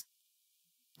like, that's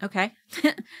okay.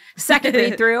 Second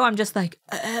read through, I'm just like,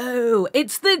 oh,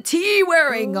 it's the tea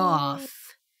wearing off.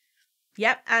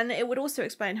 Yep, and it would also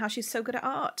explain how she's so good at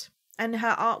art. And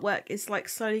her artwork is like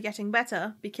slowly getting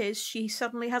better because she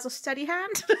suddenly has a steady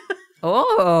hand.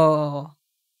 Oh.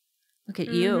 Look at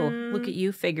you. Look at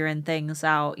you figuring things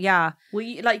out. Yeah. Well,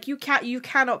 you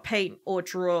cannot paint or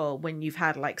draw when you've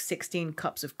had like 16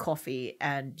 cups of coffee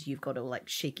and you've got all like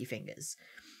shaky fingers.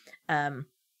 But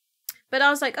I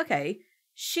was like, okay,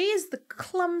 she is the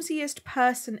clumsiest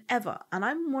person ever. And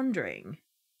I'm wondering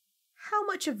how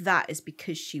much of that is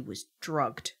because she was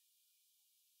drugged.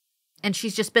 And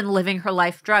she's just been living her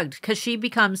life drugged because she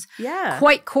becomes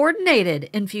quite coordinated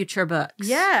in future books.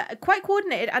 Yeah, quite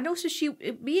coordinated. And also she,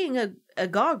 being a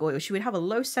gargoyle, she would have a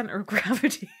low center of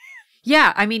gravity.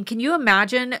 Yeah, I mean, can you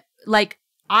imagine, like,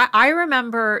 I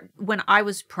remember when I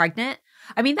was pregnant,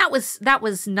 I mean, that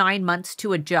was 9 months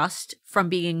to adjust from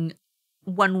being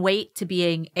one weight to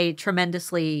being a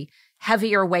tremendously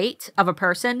heavier weight of a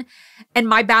person, and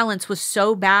my balance was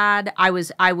so bad. I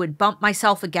would bump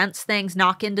myself against things,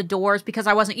 knock into doors because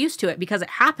I wasn't used to it because it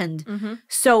happened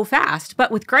so fast.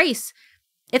 But with Grace,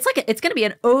 it's like it's going to be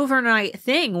an overnight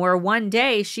thing where one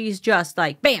day she's just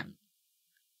like, bam,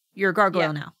 you're a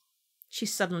gargoyle now.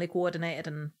 She's suddenly coordinated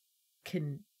and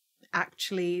can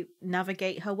actually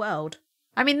navigate her world.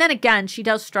 I mean, then again, she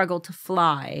does struggle to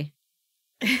fly.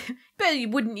 But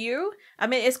wouldn't you? I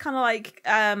mean, it's kind of like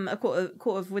a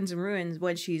Court of Winds and Ruins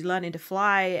when she's learning to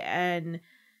fly, and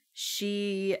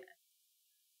she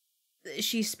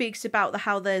speaks about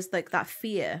how there's like that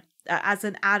fear. As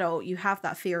an adult, you have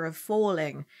that fear of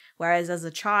falling, whereas as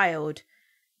a child,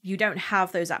 you don't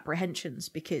have those apprehensions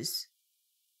because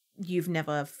you've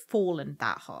never fallen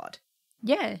that hard.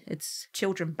 Yeah, it's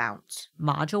children bounce.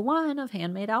 Module 1 of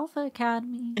Handmade Alpha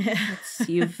Academy.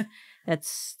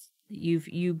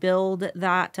 You build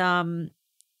that.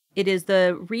 It is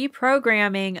the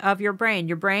reprogramming of your brain.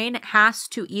 Your brain has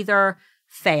to either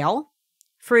fail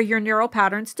for your neural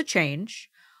patterns to change,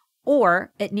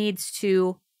 or it needs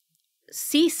to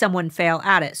see someone fail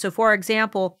at it. So, for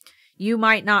example, you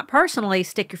might not personally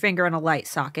stick your finger in a light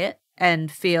socket and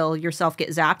feel yourself get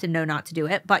zapped and know not to do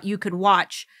it, but you could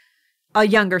watch a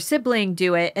younger sibling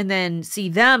do it and then see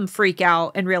them freak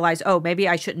out and realize, oh, maybe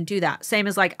I shouldn't do that. Same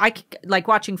as like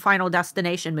watching Final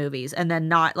Destination movies and then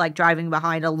not like driving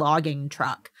behind a logging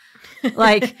truck.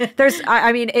 Like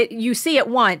you see it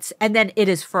once and then it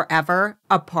is forever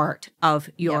a part of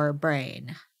your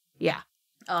brain. Yeah.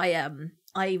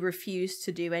 I refuse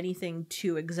to do anything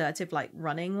too exertive, like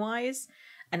running wise.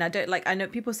 And I know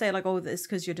people say like, oh, this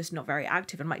because you're just not very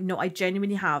active. And I'm like, no, I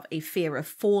genuinely have a fear of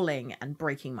falling and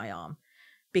breaking my arm,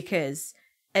 because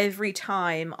every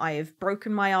time I have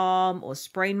broken my arm or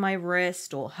sprained my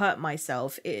wrist or hurt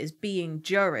myself, it is being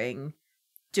during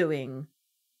doing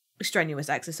strenuous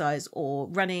exercise or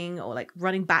running or like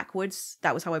running backwards.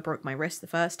 That was how I broke my wrist the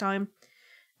first time.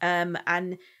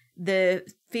 And the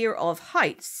fear of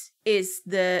heights is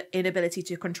the inability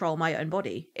to control my own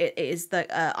body. It is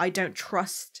that I don't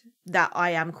trust that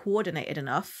I am coordinated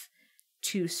enough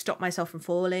to stop myself from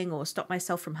falling or stop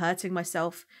myself from hurting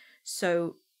myself.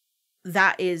 So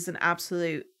that is an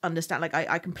absolute understand. Like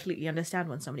I completely understand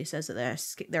when somebody says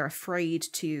that they're afraid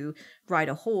to ride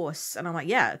a horse, and I'm like,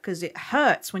 yeah, because it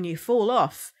hurts when you fall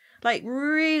off. Like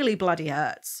really bloody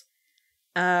hurts.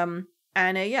 I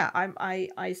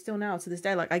still now to this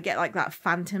day, like I get like that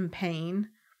phantom pain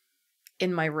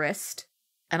in my wrist.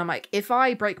 And I'm like, if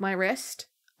I break my wrist,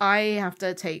 I have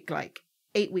to take like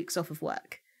 8 weeks off of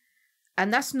work.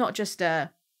 And that's not just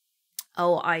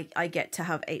I get to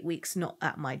have 8 weeks not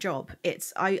at my job.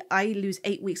 It's I lose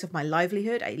 8 weeks of my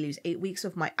livelihood. I lose 8 weeks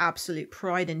of my absolute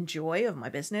pride and joy of my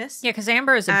business. Yeah, because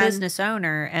Amber is a business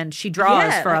owner and she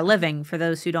draws for a living, for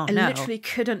those who don't know. I literally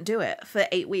couldn't do it for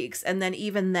 8 weeks. And then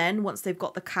even then, once they've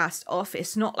got the cast off,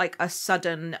 it's not like a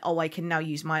sudden, oh, I can now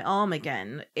use my arm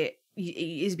again. It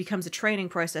becomes a training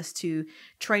process to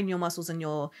train your muscles and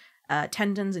your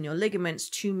tendons and your ligaments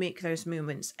to make those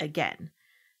movements again.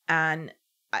 And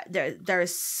there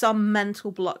is some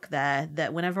mental block there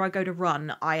that whenever I go to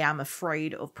run, I am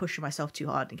afraid of pushing myself too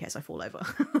hard in case I fall over.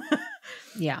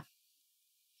 Yeah.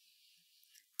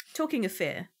 Talking of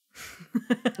fear.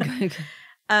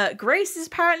 Grace is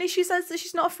apparently, she says that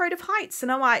she's not afraid of heights.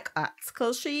 And I'm like, that's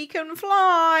because she can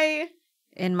fly.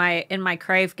 In my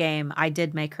Crave game, I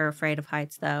did make her afraid of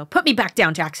heights, though. Put me back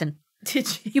down, Jaxon. Did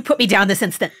you? You put me down this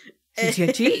instant.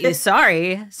 Gee,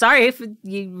 sorry if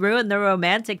you ruined the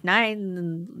romantic night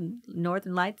and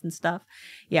Northern Lights and stuff.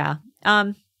 Yeah.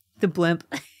 The blimp.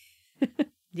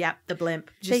 Yeah, the blimp.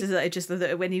 Just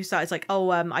when you started, it's like,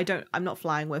 oh, I'm not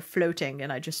flying, we're floating,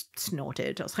 and I just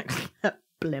snorted. I was like,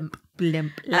 blimp.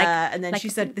 And then she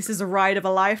said, this is a ride of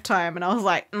a lifetime, and I was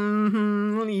like,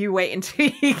 you wait until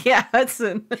you get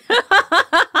Hudson.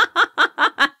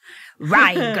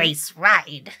 Ride, Grace,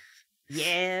 ride.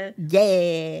 Yeah.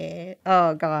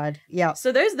 Oh God. Yeah.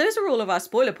 So those are all of our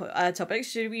spoiler topics.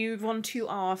 Should we move on to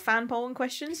our fan poll and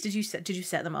questions? Did you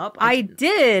set them up? I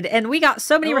did, and we got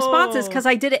so many responses because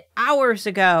I did it hours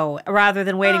ago rather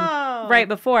than waiting right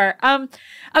before.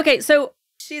 Okay, so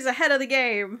she's ahead of the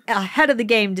game. Ahead of the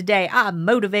game today. I'm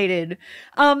motivated.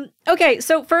 Okay,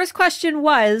 so first question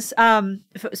was,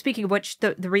 speaking of which,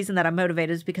 the reason that I'm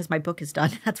motivated is because my book is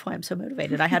done. That's why I'm so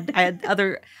motivated. I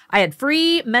had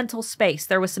free mental space.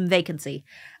 There was some vacancy.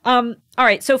 All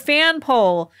right, so fan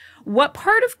poll. What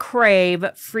part of Crave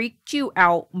freaked you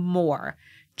out more?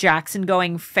 Jaxon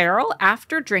going feral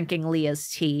after drinking Leah's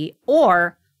tea,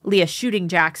 or Leah shooting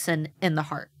Jaxon in the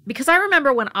heart? Because I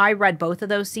remember when I read both of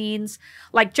those scenes,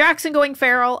 like Jaxon going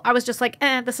feral, I was just like,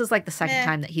 this is like the second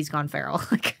time that he's gone feral.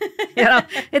 Like,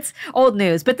 it's old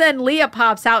news. But then Leah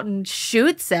pops out and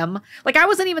shoots him. Like, I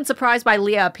wasn't even surprised by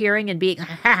Leah appearing and being,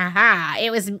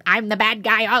 I'm the bad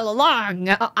guy all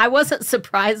along. I wasn't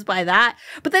surprised by that.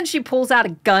 But then she pulls out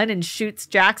a gun and shoots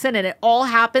Jaxon, and it all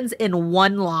happens in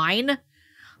one line.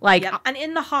 Like, and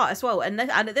in the heart as well. And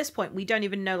at this point, we don't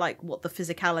even know like what the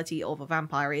physicality of a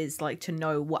vampire is, like to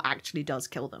know what actually does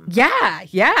kill them. Yeah.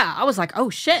 I was like,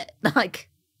 oh shit. Like,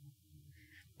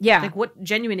 yeah. Like what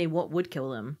would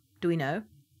kill them? Do we know?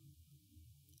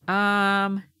 How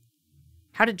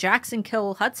did Jaxon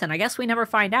kill Hudson? I guess we never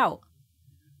find out.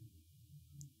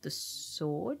 The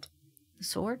sword? The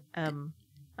sword? I'm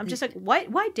just like,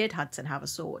 why did Hudson have a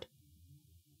sword?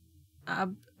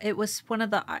 It was one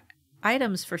of the...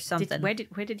 items for something. Where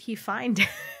did he find it?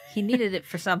 He needed it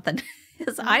for something.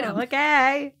 His item.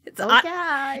 Okay. It's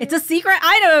okay. It's a secret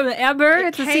item,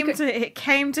 Amber. It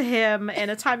came to him in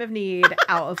a time of need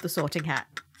out of the sorting hat.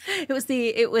 It's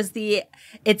the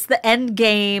end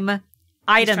game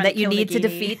item that you need to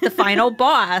defeat the final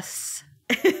boss.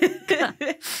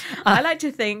 I like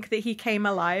to think that he came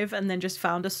alive and then just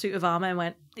found a suit of armor and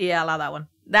went, yeah, I'll allow that one.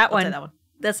 I'll take that one.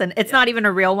 Listen, it's not even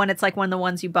a real one. It's like one of the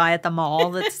ones you buy at the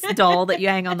mall that's dull that you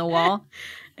hang on the wall.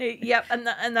 Yep,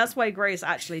 and that's why Grace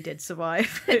actually did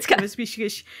survive. It was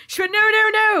because she went,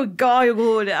 no,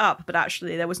 gargled it up, but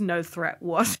actually there was no threat.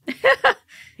 What?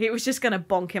 It was just going to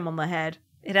bonk him on the head.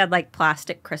 It had like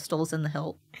plastic crystals in the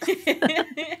hilt.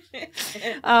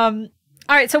 All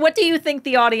right, so what do you think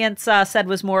the audience said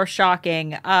was more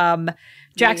shocking?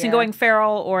 Jaxon going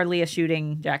feral or Leah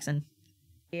shooting Jaxon?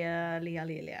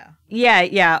 Leah.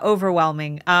 Yeah,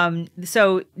 overwhelming.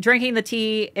 So drinking the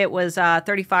tea, it was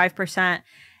 35%,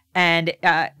 and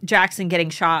Jaxon getting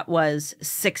shot was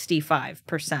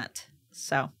 65%.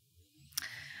 So,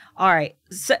 all right.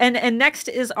 So, and next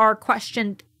is our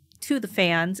question to the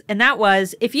fans, and that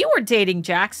was, if you were dating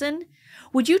Jaxon,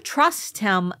 would you trust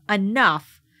him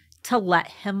enough to let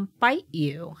him bite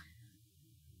you?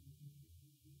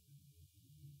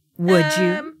 Would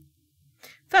you?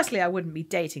 Firstly, I wouldn't be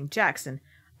dating Jaxon.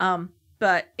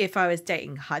 But if I was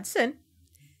dating Hudson,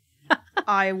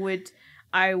 I would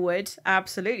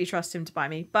absolutely trust him to bite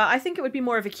me. But I think it would be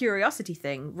more of a curiosity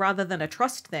thing rather than a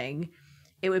trust thing.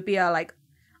 It would be I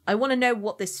want to know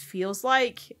what this feels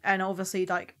like. And obviously,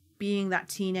 like, being that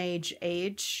teenage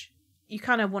age, you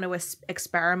kind of want to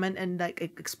experiment and like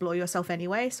explore yourself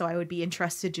anyway. So I would be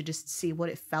interested to just see what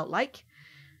it felt like.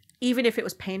 Even if it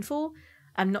was painful,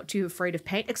 I'm not too afraid of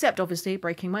pain, except obviously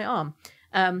breaking my arm.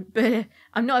 But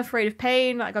I'm not afraid of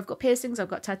pain. Like, I've got piercings, I've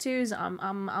got tattoos.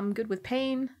 I'm good with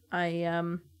pain.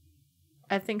 I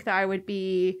think that I would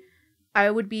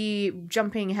be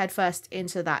jumping headfirst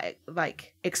into that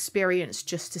like experience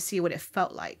just to see what it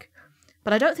felt like.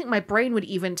 But I don't think my brain would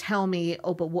even tell me,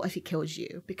 oh, but what if he kills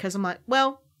you? Because I'm like,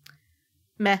 well,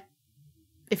 meh.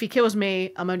 If he kills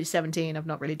me, I'm only 17. I've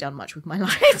not really done much with my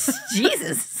life.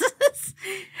 Jesus.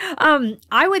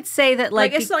 I would say that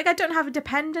like it's like I don't have a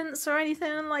dependence or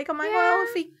anything. Like, I'm like, well,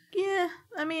 if he,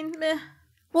 I mean, meh.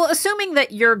 Well, assuming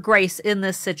that you're Grace in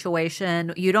this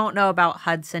situation, you don't know about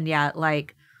Hudson yet.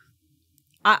 Like,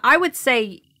 I would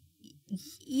say,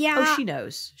 yeah. Oh, she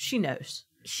knows.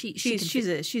 She's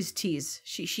a tease.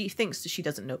 She thinks that she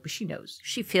doesn't know, but she knows.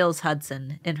 She feels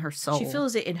Hudson in her soul. She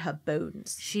feels it in her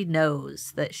bones. She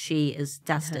knows that she is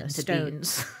destined to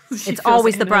stones. be. It's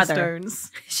always the brother.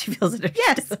 Stones. She feels it in her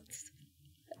yes. stones.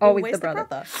 Always the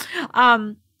brother.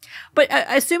 But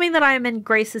assuming that I am in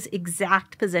Grace's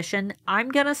exact position, I'm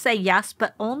gonna say yes,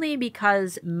 but only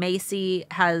because Macy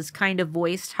has kind of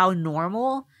voiced how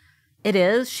normal it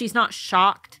is. She's not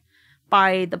shocked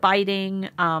by the biting.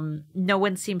 No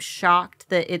one seems shocked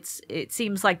that it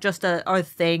seems like just a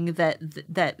thing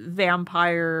that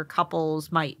vampire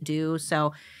couples might do.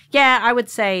 So yeah, I would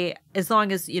say as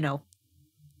long as,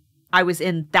 I was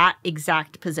in that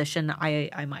exact position,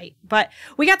 I might. But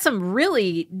we got some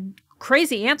really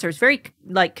crazy answers, very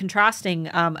like contrasting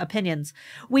opinions.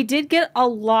 We did get a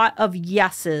lot of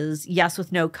yeses. Yes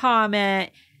with no comment.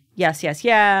 Yes,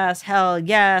 hell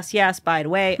yes, by the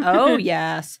way. Oh,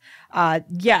 yes.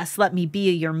 Yes, let me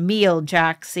be your meal,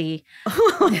 Jaxie.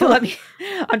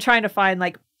 I'm trying to find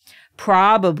like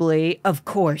probably, of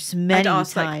course, many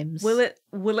times. Like,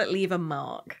 will it leave a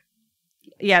mark?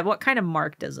 Yeah, what kind of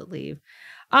mark does it leave?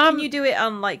 Can you do it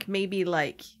on like maybe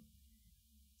like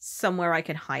somewhere I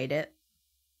can hide it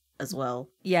as well?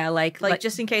 Yeah, like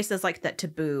just in case there's like that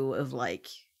taboo of like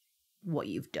what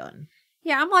you've done.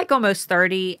 Yeah, I'm like almost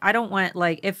 30. I don't want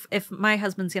like if my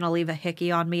husband's gonna leave a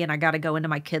hickey on me and I gotta go into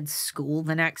my kid's school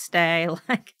the next day,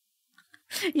 like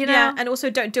Yeah, and also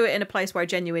don't do it in a place where it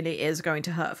genuinely is going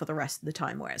to hurt for the rest of the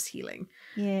time where it's healing.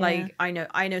 Yeah. Like I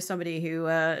know somebody who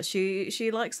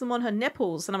she likes them on her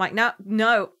nipples, and I'm like, no.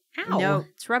 Ow, no.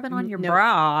 It's rubbing on your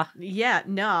bra. Yeah,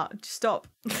 no, stop.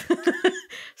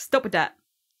 Stop with that.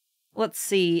 Let's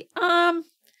see.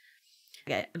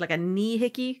 Okay, like a knee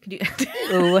hickey? Could you?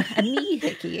 Ooh, a knee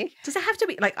hickey. Does it have to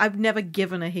be like I've never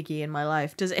given a hickey in my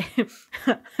life? Does it?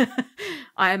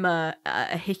 I'm a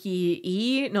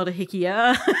hickey, not a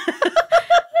hickeyer.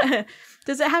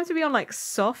 Does it have to be on like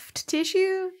soft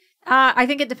tissue? I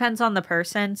think it depends on the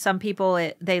person. Some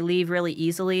people they leave really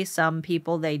easily. Some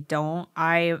people they don't.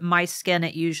 My skin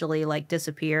it usually like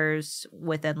disappears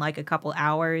within like a couple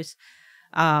hours.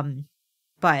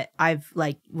 But I've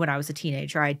like when I was a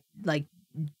teenager, I like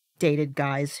dated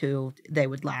guys who they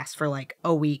would last for like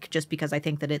a week just because I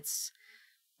think that it's,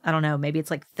 I don't know, maybe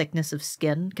it's like thickness of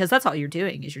skin, because that's all you're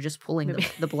doing is you're just pulling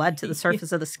the blood to the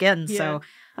surface of the skin. Yeah. So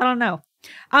I don't know.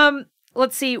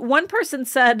 Let's see. One person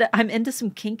said, I'm into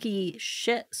some kinky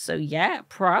shit. So yeah,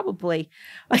 probably.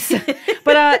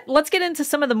 But let's get into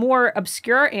some of the more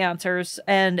obscure answers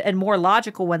and more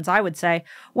logical ones, I would say.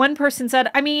 One person said,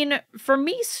 I mean, for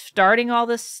me, starting all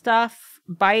this stuff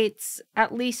bites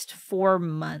at least 4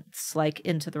 months, like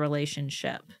into the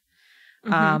relationship.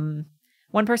 Mm-hmm.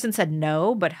 One person said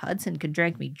no, but Hudson could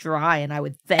drink me dry and I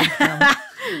would thank him.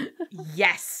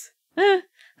 Yes.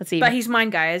 Let's see. But he's mine,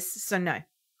 guys, so no.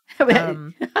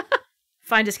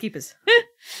 Finders keepers.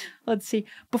 Let's see.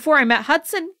 Before I met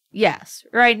Hudson, yes.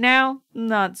 Right now,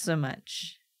 not so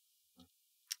much.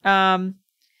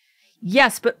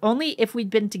 Yes, but only if we'd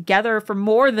been together for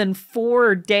more than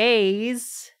 4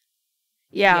 days.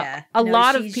 Yeah. A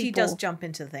lot of people. She does jump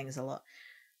into things a lot.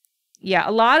 Yeah,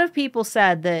 a lot of people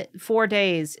said that 4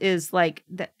 days is like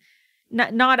that.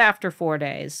 Not after 4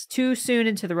 days. Too soon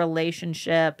into the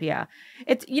relationship. Yeah,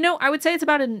 it's, you know, I would say it's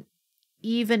about an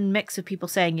even mix of people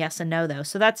saying yes and no, though.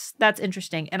 So that's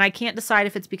interesting. And I can't decide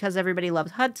if it's because everybody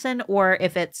loves Hudson or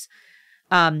if it's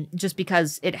just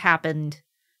because it happened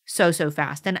so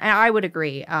fast. And I would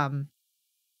agree. I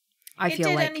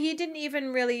feel like, and he didn't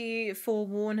even really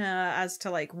forewarn her as to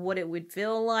like what it would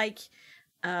feel like.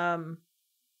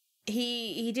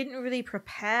 He didn't really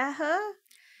prepare her.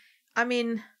 I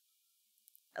mean,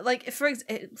 like for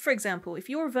example, if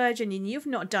you're a virgin and you've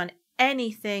not done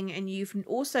anything and you've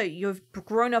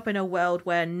grown up in a world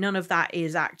where none of that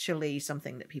is actually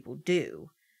something that people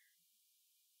do.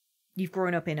 You've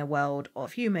grown up in a world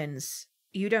of humans.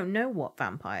 You don't know what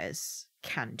vampires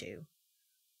can do.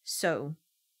 So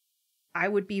I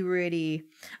would be really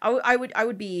I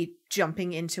would be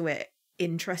jumping into it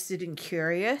interested and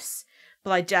curious,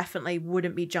 but I definitely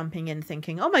wouldn't be jumping in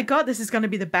thinking, oh my God, this is going to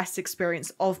be the best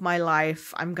experience of my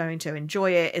life. I'm going to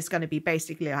enjoy it. It's going to be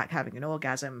basically like having an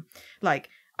orgasm. Like,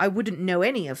 I wouldn't know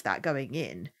any of that going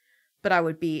in, but I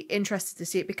would be interested to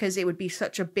see it because it would be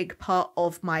such a big part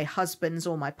of my husband's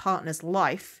or my partner's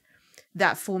life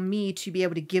that for me to be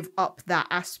able to give up that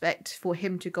aspect for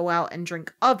him to go out and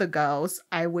drink other girls,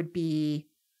 I would be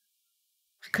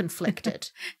conflicted.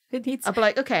 I'd be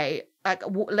like, okay, like,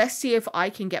 let's see if I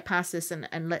can get past this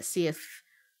and let's see if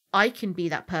I can be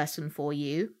that person for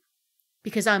you,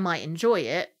 because I might enjoy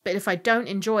it. But if I don't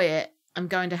enjoy it, I'm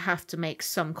going to have to make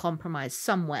some compromise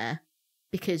somewhere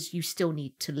because you still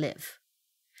need to live.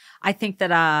 I think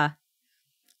that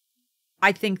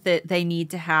they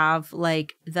need to have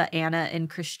like the Anna and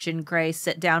Christian Grey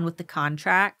sit down with the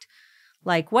contract.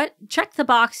 Like, check the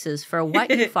boxes for what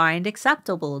you find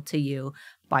acceptable to you.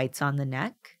 Bites on the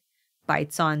neck,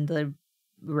 bites on the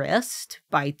wrist,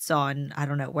 bites on, I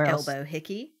don't know, where else? Elbow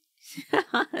hickey.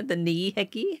 The knee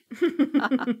hickey.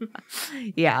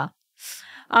 Yeah.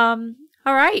 All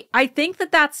right. I think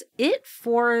that's it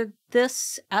for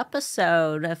this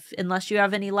episode. Unless you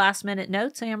have any last minute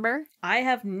notes, Amber. I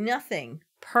have nothing.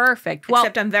 Perfect. Well,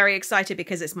 except I'm very excited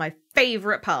because it's my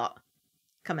favorite part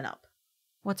coming up.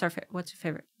 What's your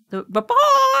favorite?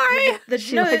 Bye-bye! The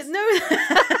dungeons.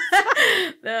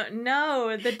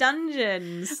 The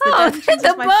dungeons is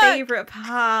my favorite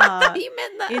part. I thought you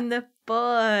meant that. In the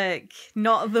book.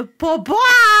 Not the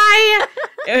bye-bye!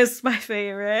 It was my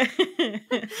favorite.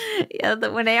 Yeah,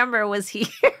 when Amber was here.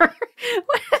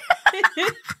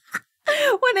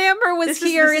 When Amber was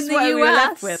here in the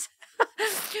US.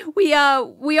 We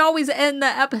always end the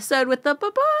episode with the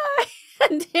bye-bye.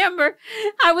 And Amber,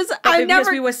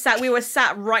 we were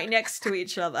sat right next to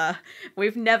each other.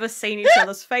 We've never seen each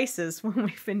other's faces when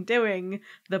we've been doing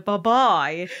the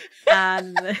bye-bye.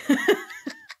 And I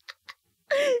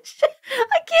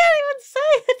can't even say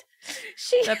it.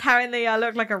 Apparently I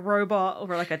look like a robot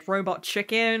or like a robot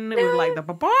chicken with like the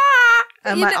bye-bye.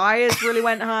 And my eyes really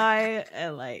went high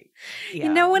and like, yeah.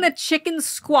 You know when a chicken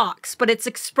squawks, but its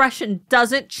expression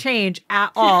doesn't change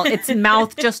at all. Its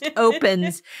mouth just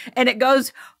opens and it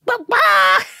goes,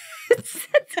 bye-bye.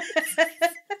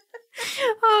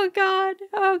 Oh God.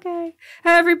 Okay.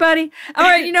 Hey, everybody. All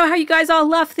right. You know how you guys all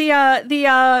left the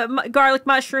garlic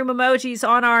mushroom emojis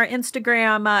on our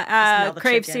Instagram,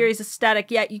 Crave Series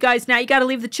Aesthetic. Yeah. You guys, now you got to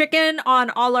leave the chicken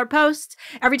on all our posts.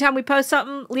 Every time we post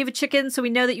something, leave a chicken so we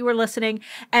know that you were listening.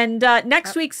 And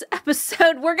next week's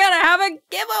episode, we're going to have a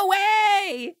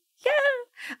giveaway. Yeah.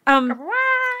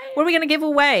 What are we gonna give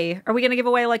away? Are we gonna give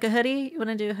away like a hoodie? You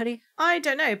wanna do a hoodie? I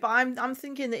don't know, but I'm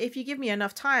thinking that if you give me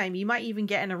enough time, you might even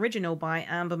get an original by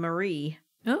Amber Marie.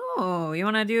 Oh, you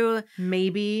wanna do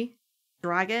maybe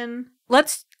dragon?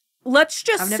 Let's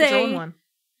just I've never drawn one.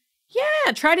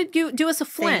 Yeah, try to do us a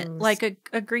flint, things. like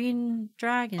a green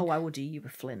dragon. Oh, I will do you a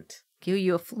flint. Do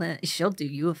you a flint. She'll do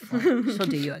you a flint. She'll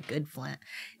do you a good flint.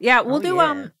 Yeah, we'll do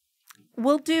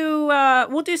we'll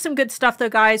do some good stuff though,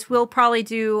 guys. We'll probably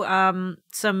do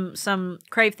some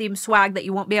Crave themed swag that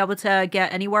you won't be able to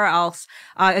get anywhere else.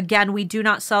 Again, we do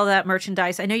not sell that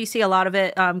merchandise. I know you see a lot of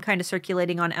it kind of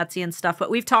circulating on Etsy and stuff, but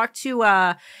we've talked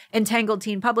to Entangled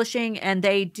Teen Publishing, and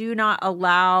they do not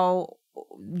allow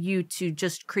you to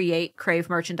just create Crave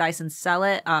merchandise and sell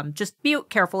it. Just be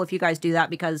careful if you guys do that,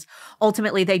 because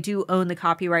ultimately they do own the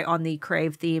copyright on the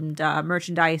Crave themed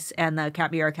merchandise and the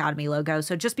Katmere Academy logo.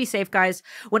 So just be safe, guys.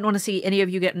 Wouldn't want to see any of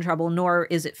you get in trouble, nor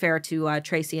is it fair to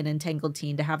Tracy and Entangled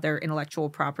Teen to have their intellectual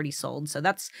property sold. So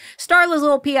that's Starla's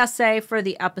little PSA for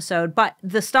the episode. But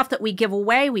the stuff that we give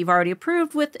away, we've already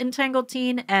approved with Entangled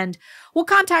Teen, and we'll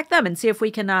contact them and see if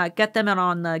we can get them in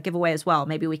on the giveaway as well.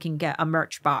 Maybe we can get a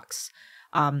merch box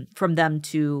from them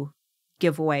to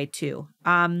give away too.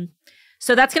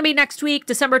 So that's going to be next week,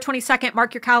 December 22nd.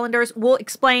 Mark your calendars. We'll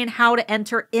explain how to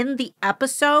enter in the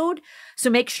episode. So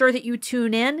make sure that you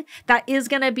tune in. That is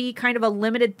going to be kind of a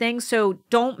limited thing, so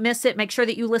don't miss it. Make sure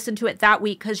that you listen to it that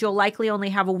week, because you'll likely only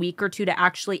have a week or two to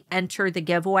actually enter the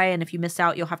giveaway. And if you miss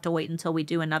out, you'll have to wait until we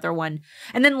do another one.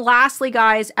 And then lastly,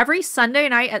 guys, every Sunday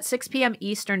night at 6 p.m.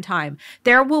 Eastern time,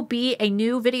 there will be a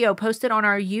new video posted on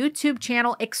our YouTube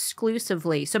channel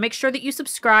exclusively. So make sure that you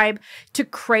subscribe to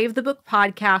Crave the Book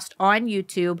Podcast on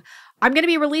YouTube. I'm going to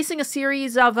be releasing a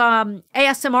series of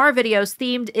ASMR videos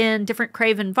themed in different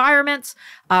Crave environments.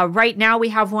 Right now we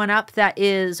have one up that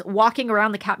is walking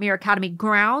around the Katmere Academy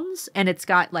grounds, and it's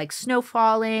got like snow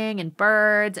falling and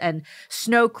birds and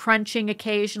snow crunching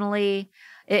occasionally.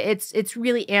 It's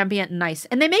really ambient and nice.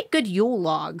 And they make good Yule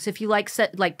logs. If you like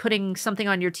putting something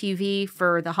on your TV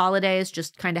for the holidays,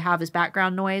 just kind of have as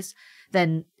background noise,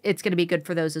 then it's going to be good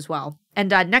for those as well. And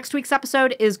next week's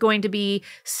episode is going to be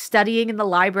studying in the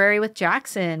library with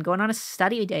Jaxon, going on a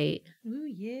study date. Ooh,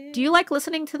 yeah. Do you like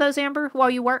listening to those, Amber, while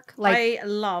you work? I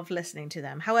love listening to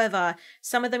them. However,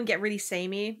 some of them get really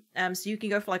samey. So you can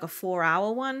go for like a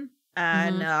 4-hour one.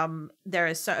 And there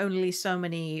is only so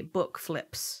many book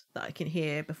flips that I can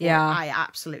hear before I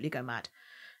absolutely go mad.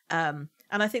 And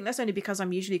I think that's only because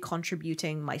I'm usually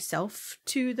contributing myself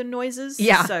to the noises.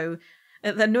 Yeah. So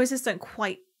the noises don't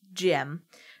quite gem.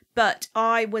 But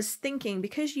I was thinking,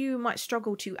 because you might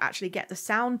struggle to actually get the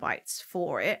sound bites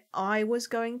for it, I was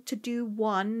going to do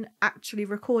one actually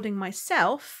recording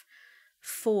myself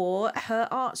for her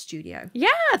art studio. Yeah,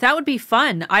 that would be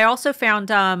fun. I also found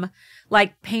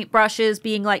like paintbrushes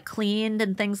being like cleaned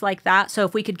and things like that. So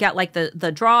if we could get like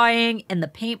the drawing and the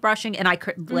paintbrushing, and I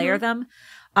could layer them.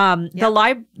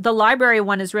 The library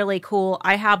one is really cool.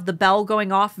 I have the bell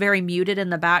going off very muted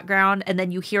in the background, and then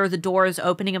you hear the doors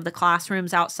opening of the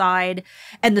classrooms outside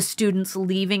and the students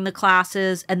leaving the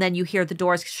classes, and then you hear the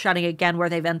doors shutting again where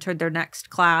they've entered their next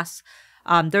class.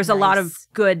 There's a lot of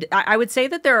good, I would say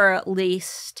that there are at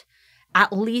least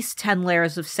 10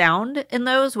 layers of sound in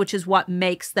those, which is what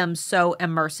makes them so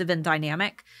immersive and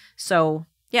dynamic. So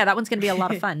yeah, that one's going to be a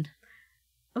lot of fun.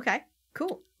 Okay,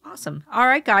 cool. Awesome. All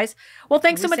right, guys. Well,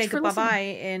 thanks so much for listening.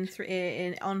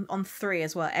 Bye-bye on 3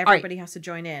 as well. Everybody has to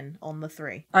join in on the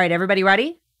 3. All right, everybody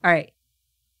ready? All right.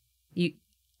 You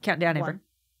count down, Amber. 1,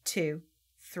 2,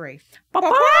 3.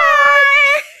 Bye-bye!